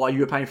Yeah. why you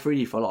were paying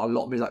 3D for like, a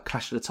lot of movies like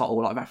Clash of the Titans,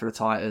 like Wrath of the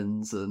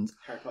Titans, and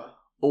Harry Potter.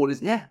 all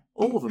this. Yeah,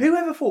 all of them.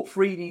 Whoever thought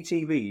 3D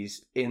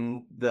TVs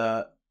in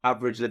the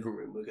average living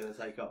room were going to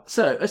take off?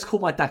 So let's call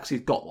my dad because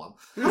he's got one.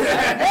 My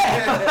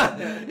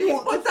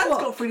dad's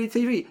got 3D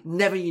TV.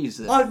 Never used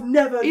it. I've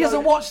never. He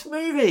doesn't watch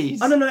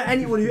movies. I don't know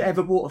anyone who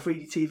ever bought a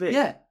 3D TV.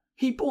 Yeah,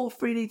 he bought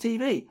 3D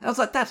TV. I was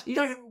like, Dad, you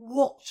don't even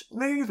watch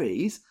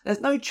movies. There's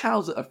no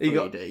channels that are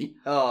 3D.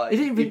 He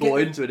didn't even bought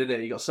get- into it, didn't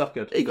he? He got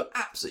suckered. He got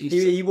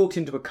absolutely. He walked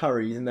into a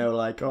Curry's and they were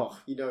like, "Oh,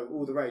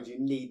 all the rage. You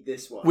need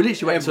this one." We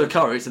literally went to a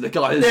Curry's and the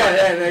guy.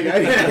 There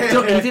you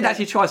go. He did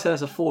actually try to sell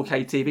us a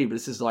 4K TV, but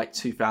this is like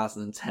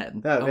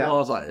 2010. Oh, and yeah. I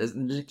was like, there's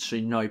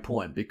literally no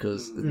point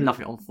because there's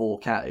nothing on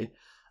 4K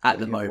at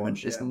the can moment.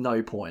 watch, There's yeah.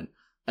 no point.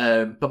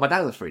 But my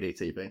dad has a 3D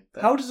TV.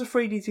 How does a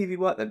 3D TV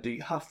work then? Do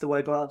you have to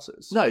wear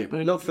glasses? No,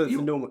 but Not for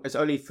you- normal. It's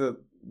only for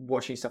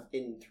watching stuff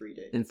in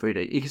 3D. in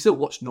 3D. You can still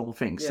watch normal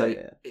things. Yeah, so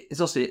yeah. it's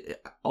also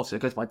I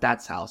go to my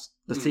dad's house.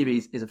 The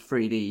TV is a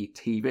 3D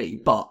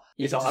TV, but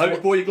He's like, I hope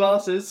you bought your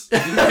glasses.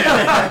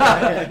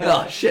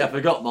 oh shit, I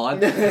forgot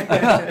mine.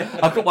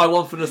 I've got my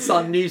one from the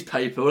Sun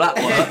newspaper. That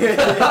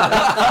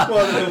one.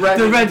 Well, the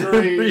red and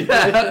green.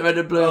 yeah, the red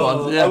and blue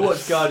ones. Yeah. I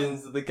watched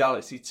Guardians of the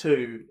Galaxy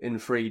 2 in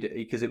 3D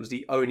because it was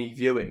the only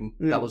viewing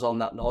that was on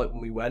that night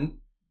when we went.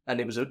 And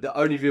it was the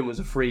only viewing was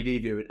a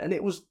 3D viewing. And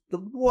it was the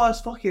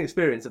worst fucking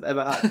experience I've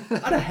ever had. I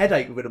had a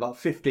headache within about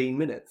 15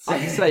 minutes. I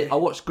can say I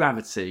watched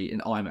Gravity in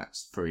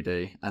IMAX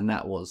 3D, and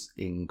that was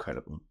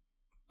incredible.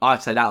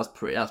 I'd say that was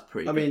pretty.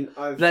 I mean,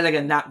 But then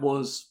again, that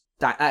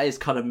is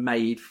kind of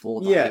made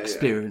for that Yeah, yeah.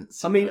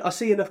 experience. I mean, I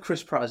see enough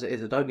Chris Pratt as it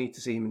is. I don't need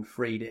to see him in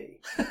 3D.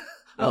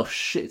 Oh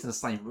shit, it's in the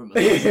same room.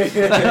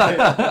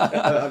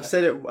 I've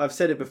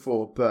said it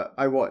before, but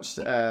I watched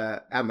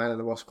Ant-Man and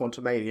the Wasp: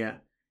 Quantumania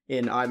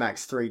in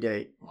IMAX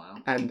 3D, Wow.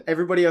 and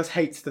everybody else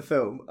hates the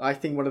film. I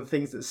think one of the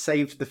things that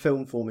saved the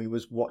film for me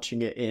was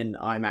watching it in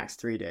IMAX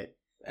 3D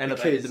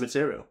Elevated the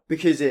material.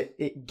 because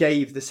it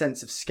gave the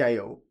sense of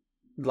scale,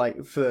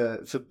 like for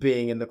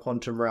being in the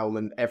quantum realm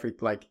and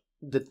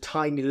the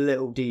tiny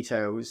little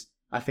details.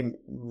 I think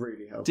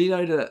really helped. Do you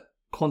know that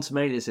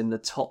Quantumania is in the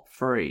top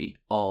 3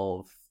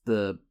 of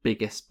the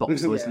biggest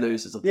box office Yeah.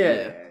 losers of the Yeah,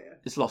 year? yeah, yeah.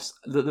 It's lost.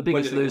 The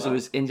biggest did it loser come out?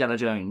 was Indiana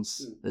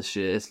Jones this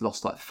year. It's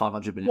lost like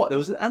 500 million. What, there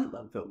was an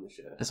Ant-Man film this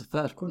year? It's a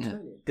third one. Yeah.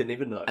 Quantumania. Didn't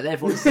even know. And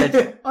everyone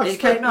said I've it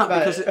came spoken out about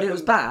because it. it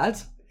was bad.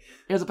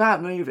 It was a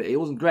bad movie. It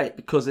wasn't great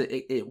because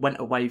it went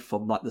away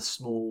from like the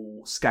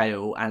small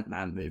scale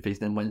Ant-Man movies,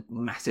 then went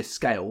massive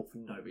scale for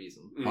no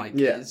reason. Like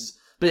Yeah. it's,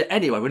 but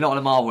anyway, we're not on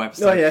a Marvel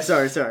episode. Oh yeah,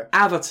 sorry.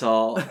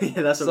 Avatar.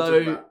 Yeah, that's what I'm So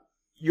talking about.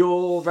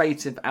 your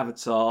rating for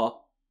Avatar,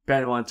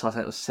 bear in mind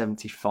Titanic was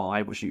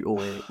 75, which you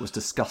already was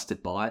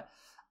disgusted by.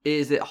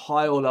 Is it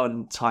higher or lower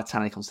than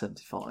Titanic on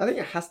 75? I think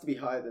it has to be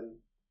higher than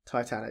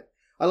Titanic.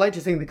 I like to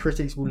think the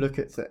critics will look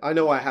at it. I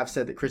know I have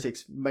said that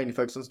critics mainly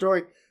focus on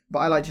story, but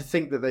I like to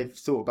think that they've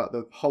thought about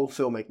the whole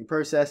filmmaking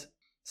process.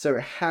 So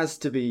it has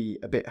to be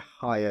a bit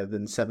higher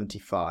than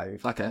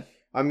 75. Okay.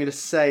 I'm going to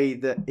say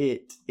that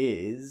it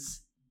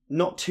is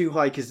not too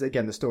high because,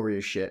 again, the story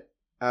is shit.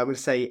 I'm going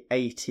to say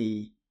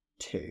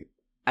 82.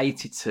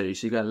 82,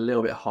 so you go a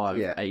little bit higher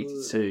Yeah. with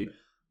 82.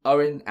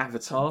 Owen,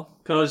 Avatar.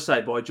 Can I just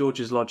say, by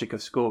George's logic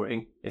of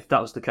scoring, if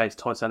that was the case,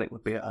 Titanic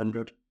would be at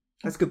 100.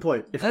 That's a good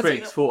point. If That's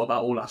critics it. thought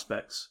about all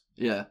aspects.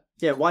 Yeah.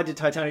 Yeah, why did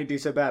Titanic do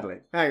so badly?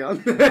 Hang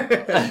on. So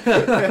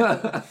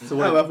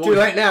Oh, well, too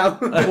late now.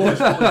 What was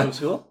your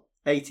score?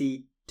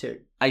 82.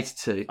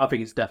 82. I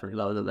think it's definitely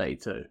lower than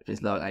 82.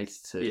 It's lower than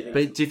 82. Yeah.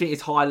 But do you think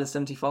it's higher than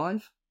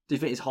 75? Do you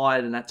think it's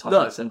higher than that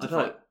Titanic No, 75?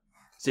 I don't.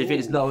 So you think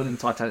it's lower than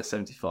Titanic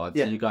 75?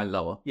 Yeah. So you're going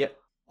lower.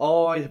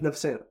 I have never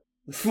seen it.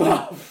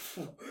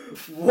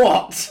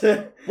 What?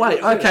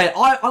 Wait, okay,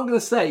 I'm going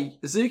to say,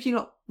 Zuki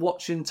not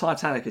watching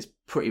Titanic is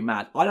pretty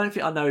mad. I don't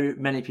think I know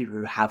many people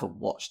who haven't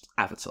watched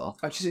Avatar.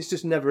 It's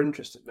just never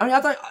interested me. I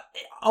mean,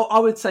 I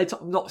would say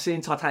not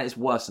seeing Titanic is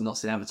worse than not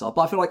seeing Avatar,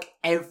 but I feel like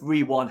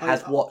everyone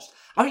has watched.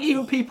 I mean,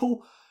 even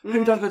people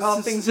who don't go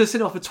to the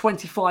cinema for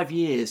 25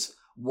 years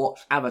watch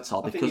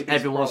Avatar think because you'd be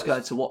everyone's surprised.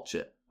 going to watch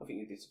it. I think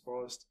you'd be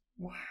surprised.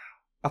 Wow.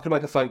 I can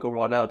make a phone call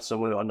right now to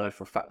someone who I know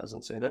for a fact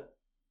hasn't seen it.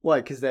 Why?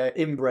 Because they're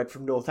inbred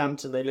from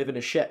Northampton. They live in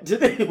a shed. Do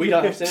they? We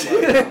don't have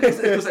cinema.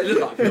 Because they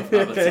look like people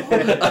from Avatar.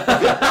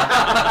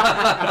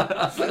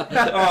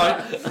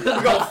 Alright, we've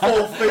got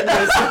 4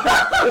 fingers.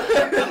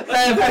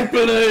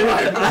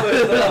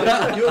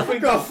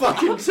 We've got a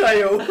fucking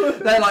tail.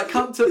 They're like,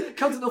 come to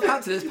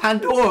Northampton, it's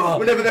Pandora.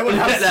 Whenever they want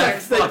to have Get their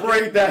sex, they fucking-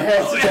 braid their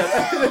hair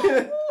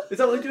together. Is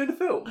that what they do in the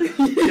film?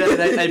 Yeah,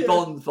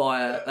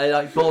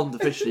 they bond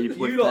officially with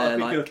You lot their are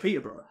thinking like. of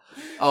Peterborough.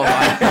 Oh,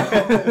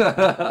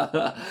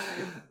 right.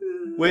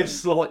 We're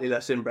slightly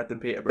less inbred than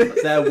Peterborough,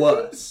 but they're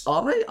worse.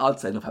 Are we? I'd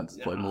say Northampton's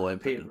probably more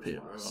important than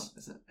Peterborough. Peterborough's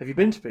Is it? Have you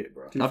been to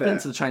Peterborough? I've fair. been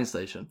to the train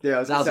station.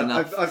 Yeah, that was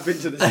enough. I've been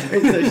to the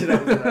train station.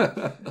 Over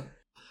there.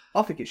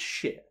 I think it's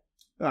shit.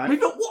 Right. We've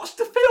not watched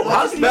the film.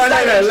 How can you No,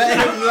 say let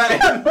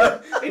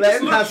that? him It let just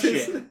him looks have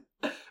his... shit.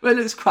 Well, it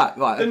looks crap.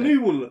 Right. The okay.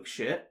 new one looks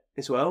shit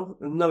as well.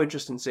 No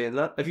interest in seeing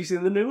that. Have you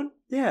seen the new one?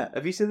 Yeah.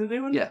 Have you seen the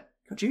new one? Yeah.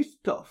 God, you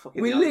got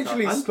fucking. We the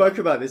literally other spoke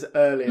about this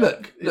earlier.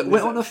 Look, in we're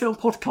this on a film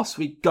podcast.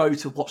 We go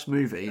to watch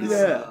movies.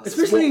 Yeah. It's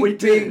Especially what we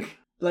do. big...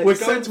 Like, We're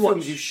certain going to watch-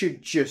 films you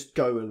should just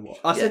go and watch.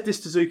 I said this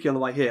to Zuki on the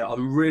way here.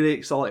 I'm really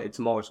excited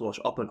tomorrow to watch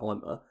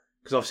Oppenheimer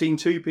because I've seen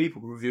 2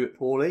 people review it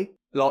poorly.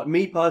 Like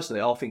me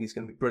personally, I think it's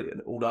going to be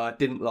brilliant. Although I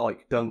didn't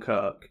like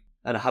Dunkirk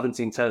and I haven't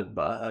seen Tenet,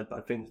 but I heard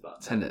bad things about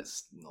it.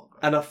 Tenet's not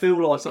great. And I feel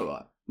like It's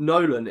alright.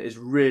 Nolan is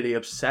really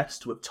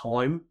obsessed with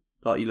time.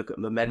 Like you look at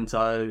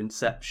Memento,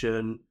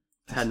 Inception,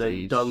 Tenet,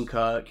 Prestige.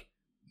 Dunkirk.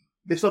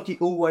 It's like he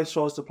always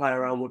tries to play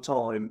around with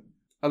time,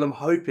 and I'm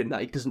hoping that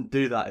he doesn't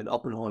do that in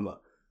Oppenheimer.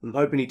 I'm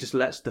hoping he just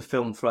lets the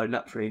film flow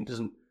naturally and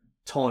doesn't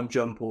time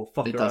jump or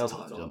fuck It around. does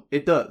with time jump.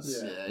 It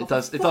does. Yeah. Yeah, it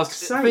does. It fuck's does.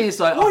 sake. The thing is,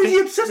 like, Why I is think,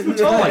 he obsessed with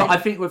Yeah, time? I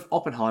think with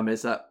Oppenheimer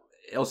is that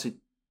obviously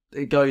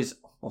it goes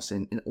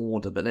obviously in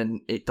order, but then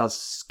it does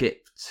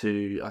skip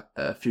to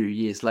a few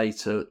years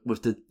later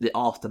with the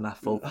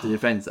aftermath of the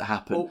events that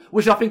happen, Well-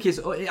 which I think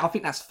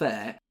that's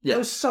fair. It Yeah,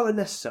 was so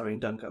unnecessary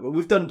in Dunkirk. But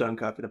we've done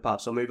Dunkirk in the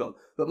past, so I'll move on.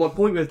 But my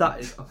point with that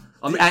is,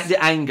 the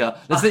anger.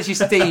 There's literally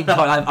steam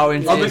coming out of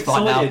Owen I'm George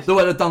right now. excited. The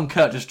way the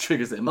Dunkirk just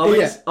triggers him.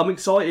 I'm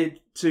excited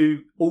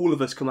to all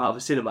of us come out of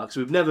the cinema because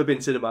we've never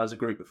been cinema as a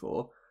group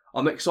before.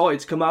 I'm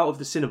excited to come out of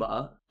the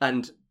cinema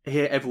and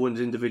hear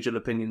everyone's individual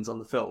opinions on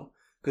the film.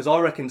 Because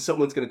I reckon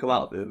someone's going to come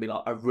out of it and be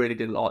like, I really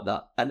didn't like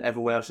that. And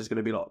everyone else is going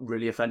to be like,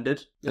 really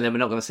offended. And then we're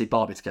not going to see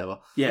Barbie together.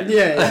 Yeah.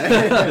 Yeah.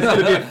 There's going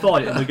to be a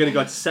fight and we're going to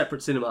go to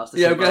separate cinemas. To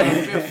Yeah, see we're going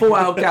Barbie. to a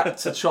 4-hour gap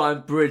to try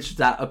and bridge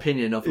that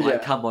opinion of like, Yeah.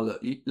 come on,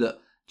 look,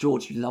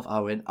 George, you love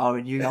Owen.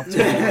 Owen, you love George.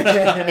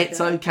 It's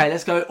okay.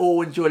 Let's go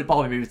all enjoy the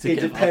Barbie movie It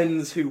together.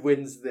 depends who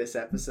wins this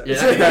episode. Yeah,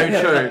 very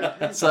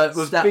true. So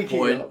with that Speaking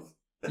point, of,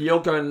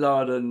 you're going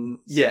lower than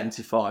Yeah.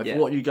 75. Yeah.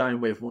 What are you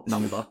going with? What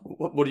number?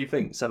 What do you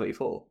think?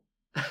 74?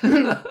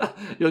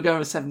 You're going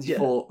with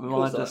 74. Yeah, of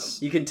Remind course I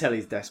us. you can tell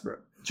he's desperate.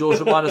 George,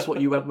 remind us what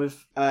you went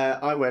with.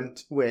 I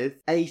went with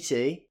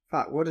 80.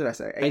 Fuck, what did I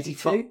say?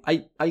 82?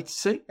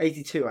 82?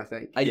 82, I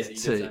think.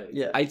 82.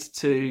 Yeah.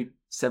 82,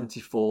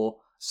 74.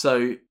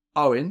 So,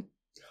 Owen,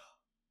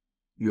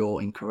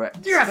 you're incorrect.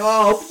 Yes!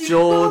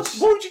 George.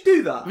 Why would you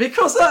do that?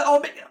 Because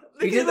I'm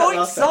did more that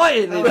last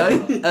excited, you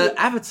time. know.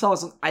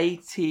 Avatar's on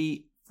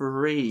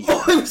 83.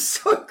 Oh, I'm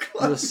so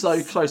close. You're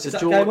so close Is to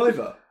that George. game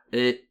over?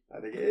 I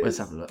think it is. Let's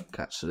have a look,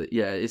 actually.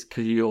 Yeah, it's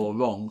because you're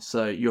wrong.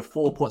 So you're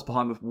 4 points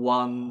behind with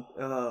 1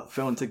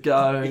 film to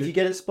go. If you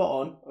get it spot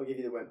on, I'll give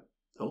you the win.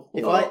 Oh,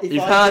 if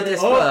you've I heard get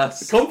this it-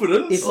 first.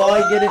 Confidence. If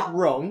I get it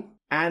wrong,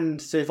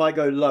 and so if I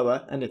go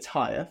lower and it's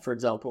higher, for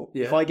example,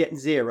 if Yeah. I get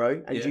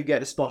 0 and Yeah. you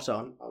get a spot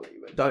on, I'll let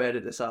you win. Don't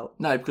edit this out.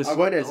 No, because... I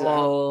won't edit it out.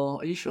 Oh,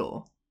 are you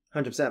sure?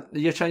 100%.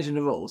 You're changing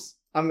the rules?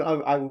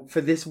 I'm for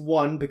this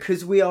one,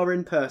 because we are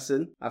in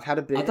person, I've had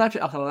a bit. I don't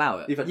think I can allow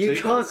it. You've had You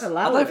 2 can't shots.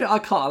 allow I don't it. think I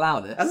can't allow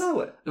this. Allow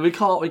it. We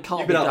can't You've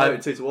be been going...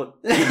 outvoted 2-1.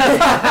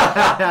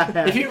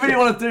 If you really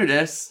want to do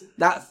this,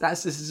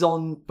 this is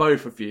on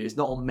both of you. It's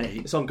not on me.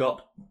 It's on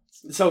God.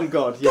 It's on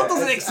God. Yeah. God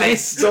doesn't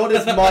exist. God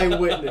is my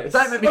witness.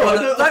 Don't make me No, go I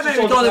on. don't- Don't I make just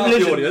me go on want a to ask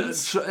the religion.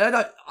 audience. I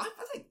don't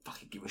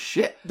fucking give a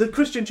shit. The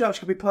Christian church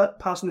could be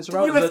passing this The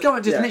around. US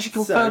government just yeah, literally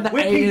confirmed so that we're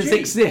aliens PG.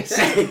 exist.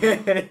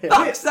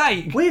 Fuck's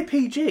sake. We're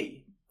PG.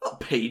 Not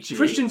PG.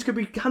 Christians could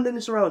be handing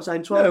this around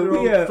saying No,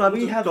 12-year-old fans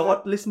we of have-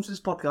 God listen to this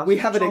podcast. we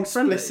have an It's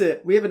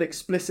child-friendly.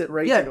 explicit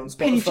rating Yeah, on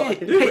Spotify.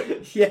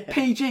 PG. yeah.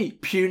 PG.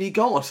 Puny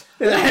God.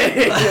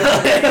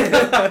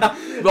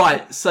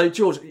 Right, so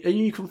George, are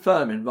you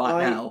confirming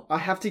now? I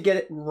have to get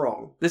it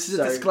wrong. This is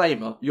So- a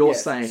disclaimer. You're Yeah,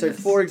 saying so. this.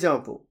 For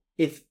example,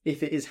 if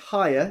it is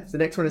higher, if the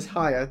next one is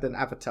higher than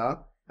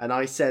Avatar, and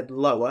I said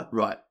lower,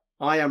 Right.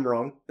 I am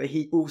wrong. But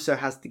he also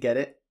has to get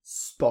it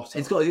spot on.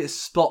 It's got to get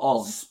spot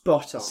on.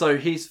 spot on. So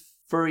his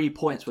 3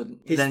 points would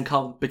then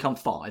become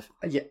 5.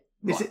 yeah,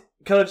 Is it?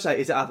 Can I just say,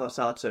 is it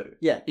Avatar 2?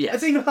 yeah. Yes.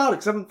 It's even harder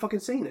because I haven't fucking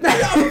seen it.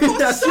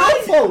 That's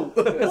your fault.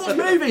 Watch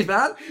movies,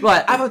 man.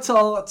 Right,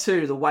 Avatar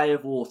 2, The Way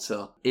of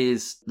Water,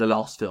 is the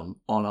last film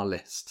on our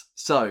list.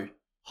 So,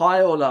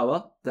 higher or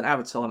lower than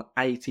Avatar on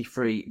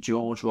 83,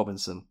 George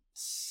Robinson?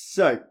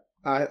 So,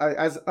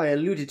 as I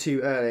alluded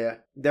to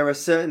earlier, there are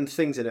certain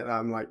things in it that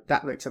I'm like,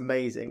 that looks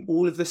amazing.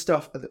 All of the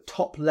stuff at the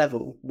top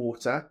level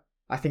water,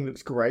 I think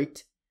looks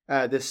great.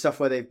 There's stuff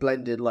where they've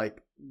blended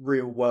like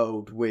real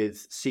world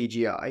with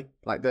CGI.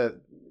 Like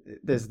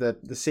there's the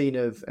scene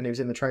of, and it was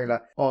in the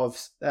trailer, of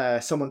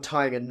someone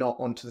tying a knot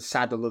onto the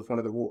saddle of one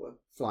of the water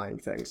flying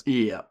things.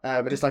 Yeah.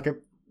 But it's like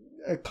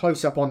a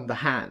close up on the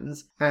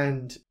hands.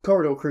 And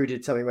Corridor Crew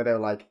did something where they were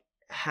like,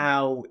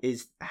 how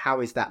is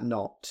that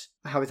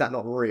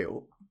not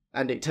real?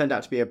 And it turned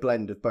out to be a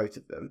blend of both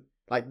of them.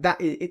 Like that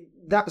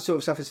sort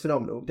of stuff is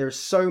phenomenal. There's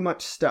so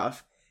much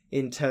stuff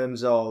in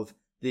terms of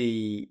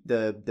the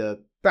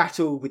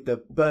battle with the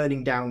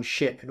burning down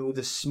ship and all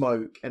the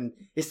smoke, and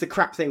it's the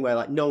crap thing where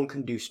like no one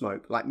can do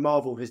smoke. Like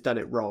Marvel has done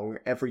it wrong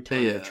every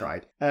time Yeah. they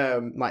tried.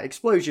 Like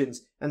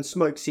explosions and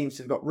smoke seems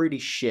to have got really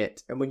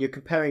shit. And when you're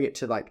comparing it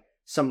to like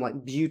some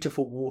like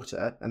beautiful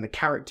water and the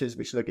characters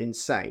which look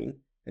insane,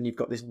 and you've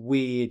got this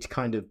weird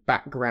kind of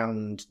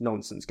background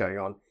nonsense going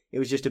on. It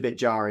was just a bit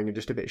jarring and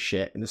just a bit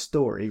shit, and the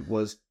story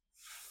was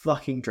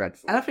fucking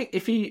dreadful. And I think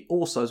if you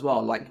also as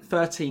well, like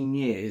 13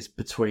 years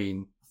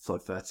between,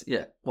 13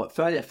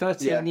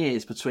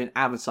 years between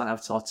Avatar and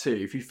Avatar 2,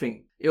 if you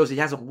think, he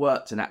hasn't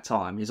worked in that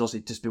time, he's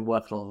obviously just been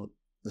working on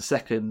the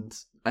second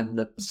and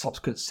the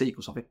subsequent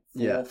sequels, I think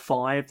 4 or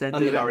 5. Then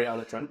and the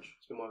Mariana Trench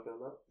has been working on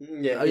that.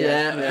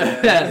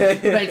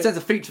 Yeah. But in terms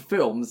of feature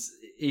films,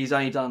 he's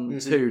only done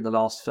 2 in the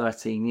last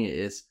 13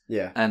 years.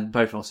 Yeah. And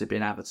both obviously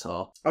being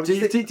Avatar. Do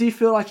you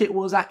feel like it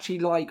was actually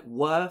like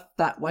worth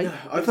that wait?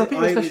 No, For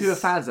people, especially who are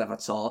fans of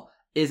Avatar,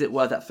 is it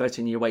worth that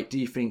 13-year wait? Do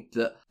you think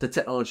that the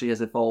technology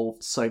has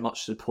evolved so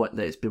much to the point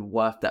that it's been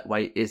worth that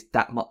wait? Is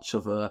that much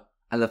of an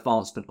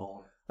advancement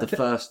on the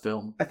first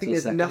film? I think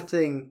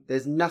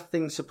there's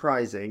nothing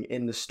surprising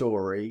in the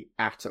story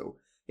at all.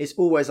 It's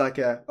always like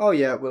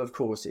of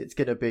course it's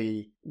going to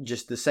be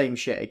just the same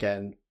shit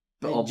again.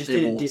 But just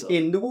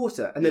in the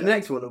water. And then the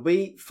next one will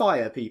be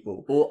fire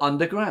people. Or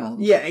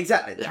underground. Yeah,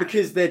 exactly. Yeah.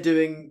 Because they're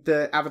doing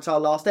the Avatar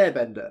Last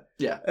Airbender.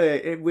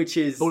 Yeah. Which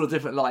is... all the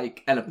different,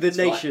 like, elements.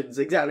 The nations,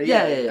 exactly.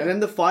 Yeah. And then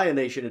the Fire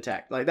Nation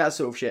attack. Like, that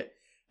sort of shit.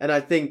 And I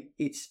think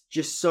it's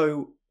just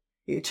so...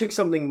 It took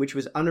something which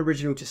was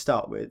unoriginal to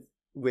start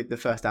with the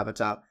first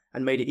Avatar,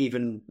 and made it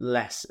even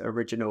less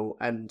original.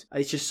 And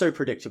it's just so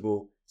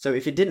predictable. So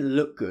if it didn't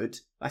look good,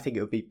 I think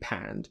it would be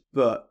panned.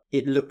 But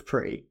it looked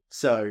pretty.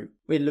 So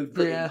it looked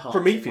pretty. Yeah.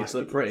 Prometheus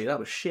looked pretty. That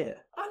was shit.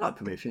 I like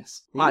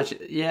Prometheus. You? I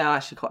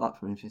actually quite like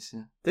Prometheus,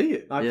 yeah. Do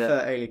you? I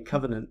prefer Alien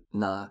Covenant.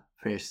 No,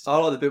 Prometheus. I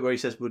like the bit where he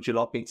says, "Would you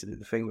like me to do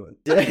the finger?"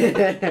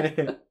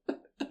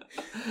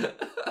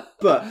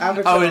 But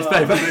Avatar... Oh, it's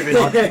favourite movie.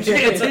 Like,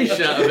 get a t-shirt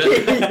of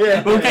it.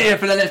 Yeah. We'll get you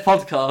for the next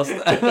podcast.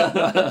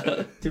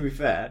 To be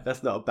fair,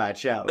 that's not a bad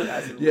shout.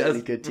 That's a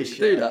really good we t-shirt.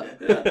 should do that.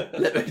 Yeah.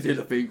 Let me do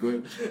the thing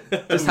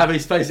with. Just have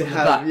his face in the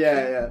back.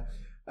 Yeah.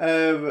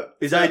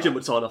 His agent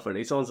would sign off on it.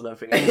 He signs on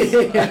everything. He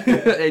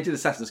did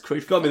Assassin's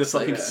Creed. Got me the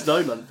fucking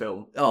Snowman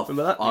film. Oh,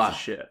 remember that piece of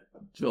shit?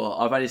 Sure,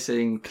 I've only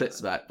seen clips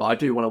of that, but I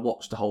do want to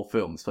watch the whole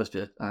film. It's supposed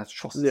to be an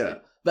atrocity. Yeah.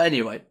 But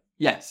anyway,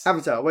 yes.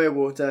 Avatar: Way of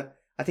Water.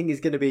 I think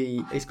it's got to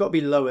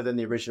be lower than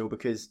the original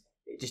because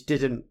it just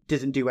didn't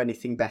do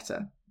anything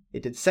better.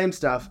 It did the same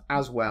stuff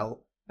as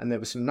well, and there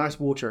were some nice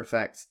water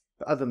effects,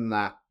 but other than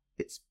that,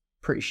 it's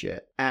pretty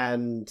shit.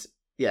 And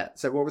yeah,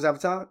 so what was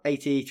Avatar?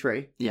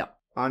 83. Yeah.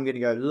 I'm going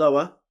to go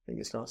lower. I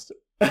think it's nice.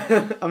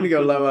 I'm going to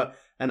go lower,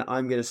 and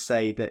I'm going to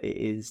say that it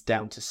is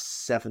down to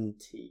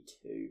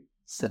 72.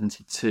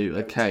 72.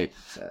 Okay,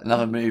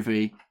 another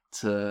movie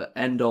to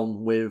end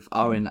on with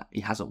Owen he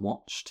hasn't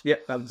watched.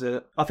 Yep, that was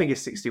it. I think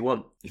it's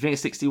 61. You think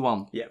it's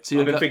 61? Yeah, so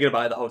I've been thinking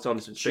about it the whole time.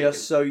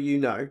 Just so you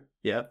know,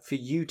 yeah, for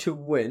you to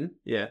win,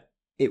 yeah,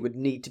 it would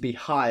need to be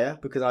higher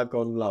because I've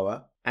gone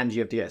lower, and you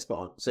have to get a spot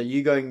on. So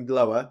you going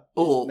lower,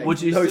 or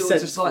would you no still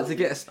sense just like to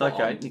get a spot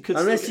okay. on? You could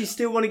unless you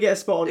still want to get a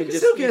spot on. You can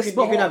still get a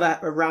spot You can on.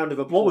 have a round of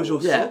applause. What was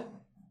your score?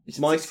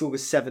 My score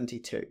was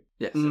 72.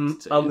 Yeah, I'm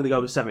 72. going to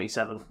go with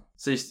 77.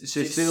 So you're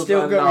So still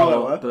go going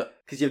lower, but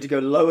because you have to go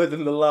lower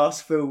than the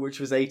last film, which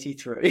was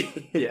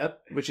 83. Yeah,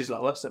 which is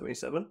lower,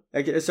 77.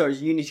 Okay, sorry,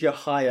 you need to go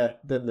higher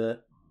than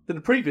the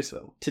previous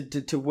film.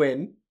 to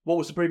win. What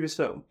was the previous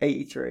film?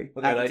 83.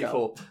 Okay,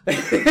 84.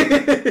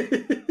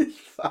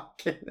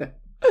 Fucking hell.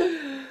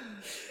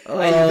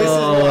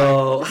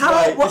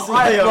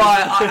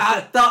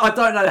 I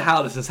don't know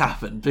how this has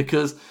happened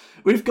because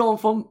we've gone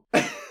from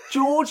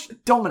George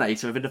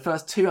dominator within the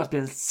first 2 hours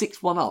being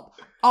 6-1 up.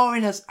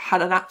 Owen has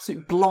had an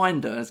absolute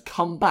blinder and has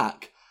come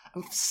back.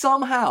 And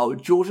somehow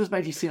George has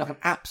made you seem like an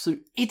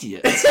absolute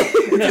idiot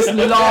in this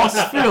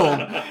last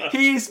film.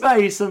 He's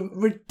made some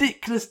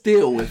ridiculous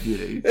deal with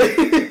you.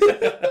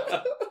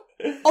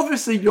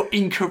 Obviously, you're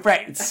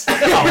incorrect.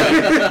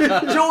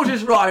 George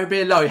is right in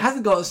being low. He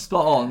hasn't got a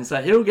spot on,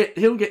 so he'll get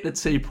the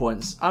 2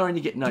 points. Owen,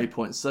 you get no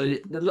points. So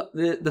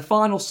the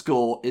final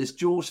score is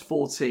George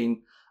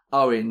 14,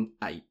 Owen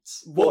 8.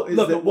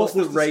 What's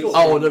the rate?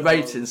 Oh, the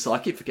rating. So I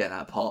keep forgetting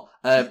that part.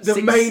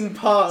 Main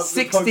part. Of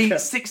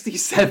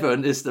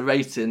 67 is the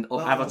rating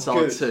of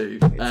Avatar 2.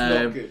 It's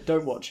not good.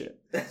 Don't watch it.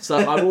 So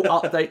I will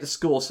update the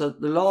score. So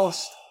the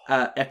last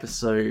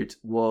episode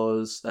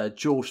was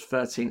George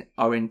 13,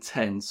 Owen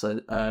 10. So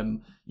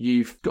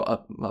you've got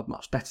a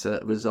much better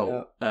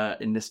result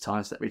in this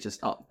time. So let me just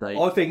update.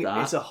 I think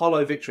that. it's a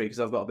hollow victory because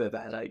I've got a bit of a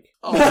headache.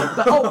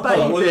 Oh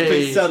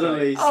baby!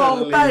 Suddenly,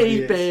 oh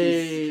baby!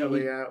 it's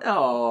coming out.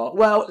 Oh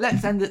well,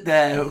 let's end it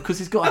there because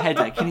he's got a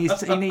headache. He needs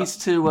to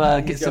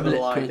get some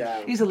liquid.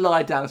 He needs to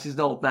lie down because he's an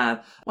old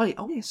man. Wait,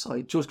 oh yeah,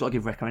 sorry. George's got to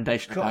give a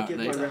recommendation. Can't give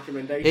my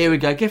recommendation. Here we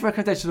go. Give a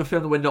recommendation of a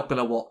film that we're not going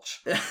to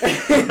watch.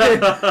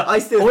 I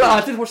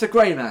I did watch The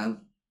Grey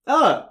Man.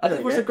 Oh, I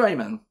did watch The Grey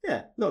Man.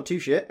 Yeah, not too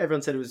shit.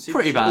 Everyone said it was super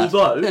Pretty shit. bad.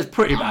 Although It was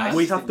pretty bad.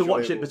 we have to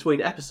watch it enjoyable.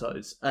 between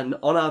episodes, and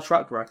on our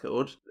track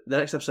record, the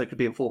next episode could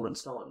be in 4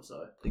 months' time.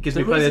 So it gives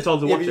The me plenty of time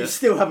to Yeah, watch but you it.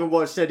 still haven't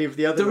watched any of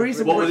the other. The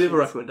reason What were the other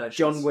recommendations.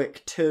 recommendations? John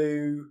Wick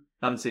 2.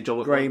 I haven't seen John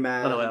Wick. Grey 1.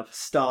 Man, I know I have.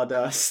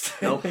 Stardust.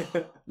 Nope.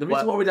 The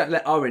reason why we don't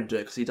let Owen do it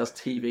because he does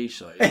TV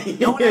shows.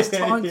 No one has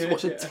time to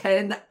watch a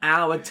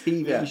 10-hour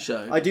TV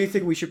show. I do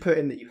think we should put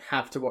in that you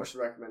have to watch the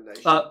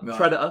recommendation.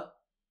 Predator.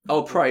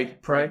 Oh, Prey.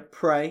 Pray.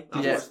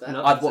 Yeah, That.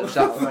 I'd watch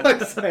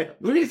that.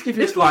 We need to give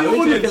you It's this line. the We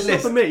need to audience, make a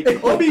not for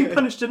list. me. I'm being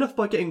punished enough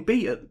by getting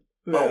beaten.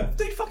 Well,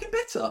 do fucking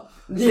better.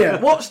 Yeah.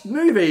 Watch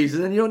movies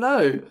and then you'll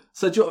know.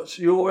 So, George,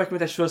 your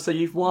recommendation for us. So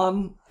you've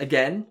won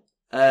again.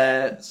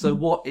 So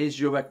what is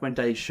your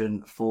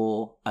recommendation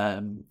for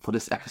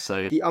this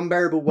episode? The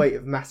Unbearable Weight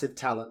of Massive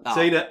Talent.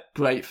 Seen it.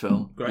 Great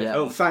film. Great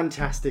film.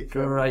 Fantastic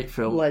film. Great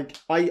film. Like,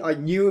 I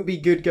knew it would be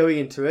good going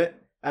into it,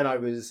 and I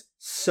was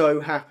so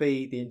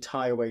happy the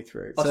entire way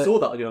through. I saw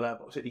that on your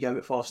letterbox. You gave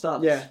it 5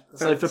 stars. Yeah.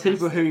 So for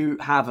people who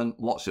haven't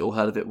watched it or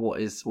heard of it, what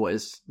is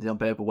The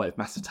Unbearable Weight of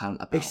Massive Talent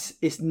about?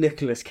 It's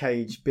Nicolas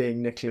Cage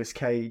being Nicolas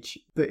Cage,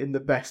 but in the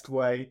best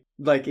way.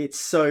 Like, it's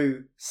so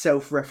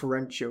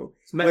self-referential.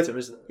 It's meta,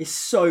 isn't it? It's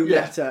so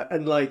meta,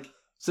 and like...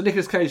 So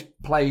Nicolas Cage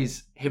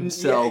plays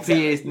himself. Yeah, exactly.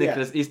 He is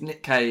Nicolas. He's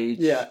Nick Cage.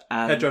 Yeah.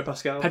 And Pedro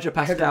Pascal. Pedro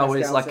Pascal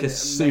is Pascal's like in a it,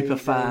 super amazing.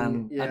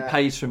 fan Yeah. and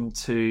pays for him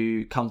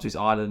to come to his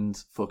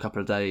island for a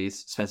couple of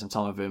days, spend some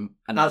time with him,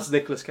 and As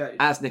Nicolas Cage.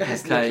 as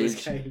Nicolas As Nicolas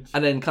Cage, Cage.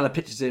 and then kind of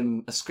pitches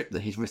him a script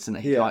that he's written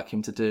that he'd like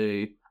him to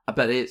do.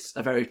 But it's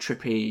a very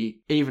trippy,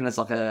 even as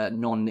like a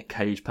non-Nick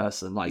Cage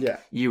person, like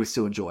you would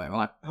still enjoy it,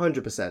 right?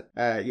 100%.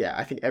 Yeah,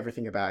 I think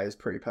everything about it is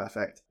pretty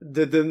perfect.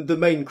 The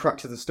main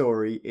crux of the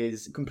story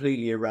is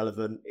completely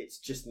irrelevant. It's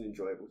just an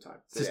enjoyable time.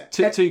 So,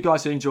 Just two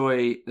guys who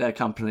enjoy their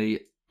company,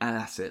 and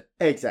that's it.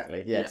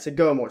 Exactly, yeah. So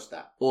go and watch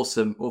that.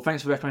 Awesome. Well,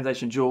 thanks for the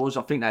recommendation, George.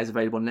 I think that is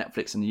available on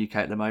Netflix in the UK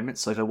at the moment,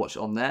 so go watch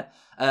it on there.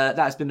 That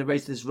has been The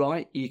Rated Is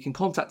Right. You can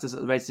contact us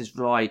at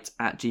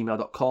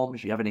theratedisright@gmail.com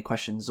if you have any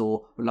questions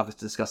or would like us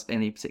to discuss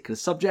any particular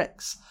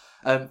subjects.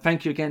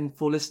 Thank you again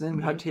for listening.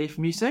 We hope to hear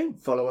from you soon.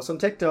 Follow us on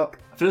TikTok.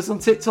 Follow us on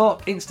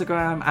TikTok,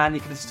 Instagram, and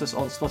you can listen to us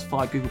on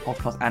Spotify, Google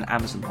Podcasts, and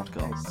Amazon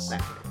Podcasts.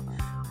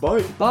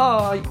 Bye.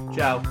 Bye.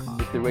 Ciao.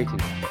 It's the rating.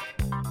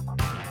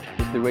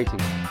 It's the rating.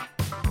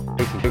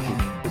 Rating.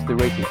 It's the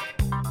rating.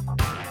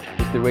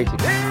 It's the rating.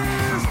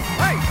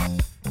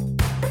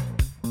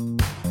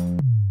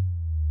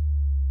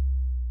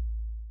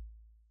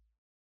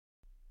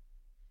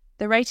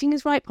 The Rating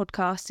is Right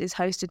podcast is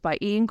hosted by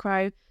Ian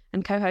Crowe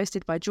and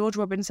co-hosted by George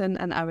Robinson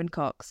and Owen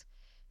Cox.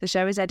 The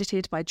show is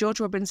edited by George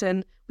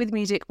Robinson with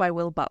music by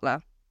Will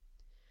Butler.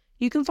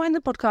 You can find the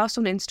podcast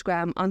on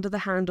Instagram under the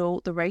handle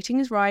The Rating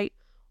is Right,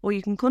 or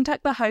you can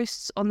contact the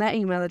hosts on their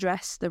email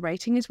address,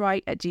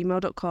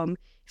 theratingisright@gmail.com,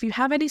 if you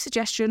have any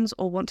suggestions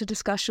or want to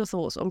discuss your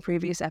thoughts on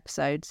previous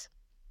episodes.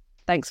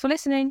 Thanks for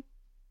listening.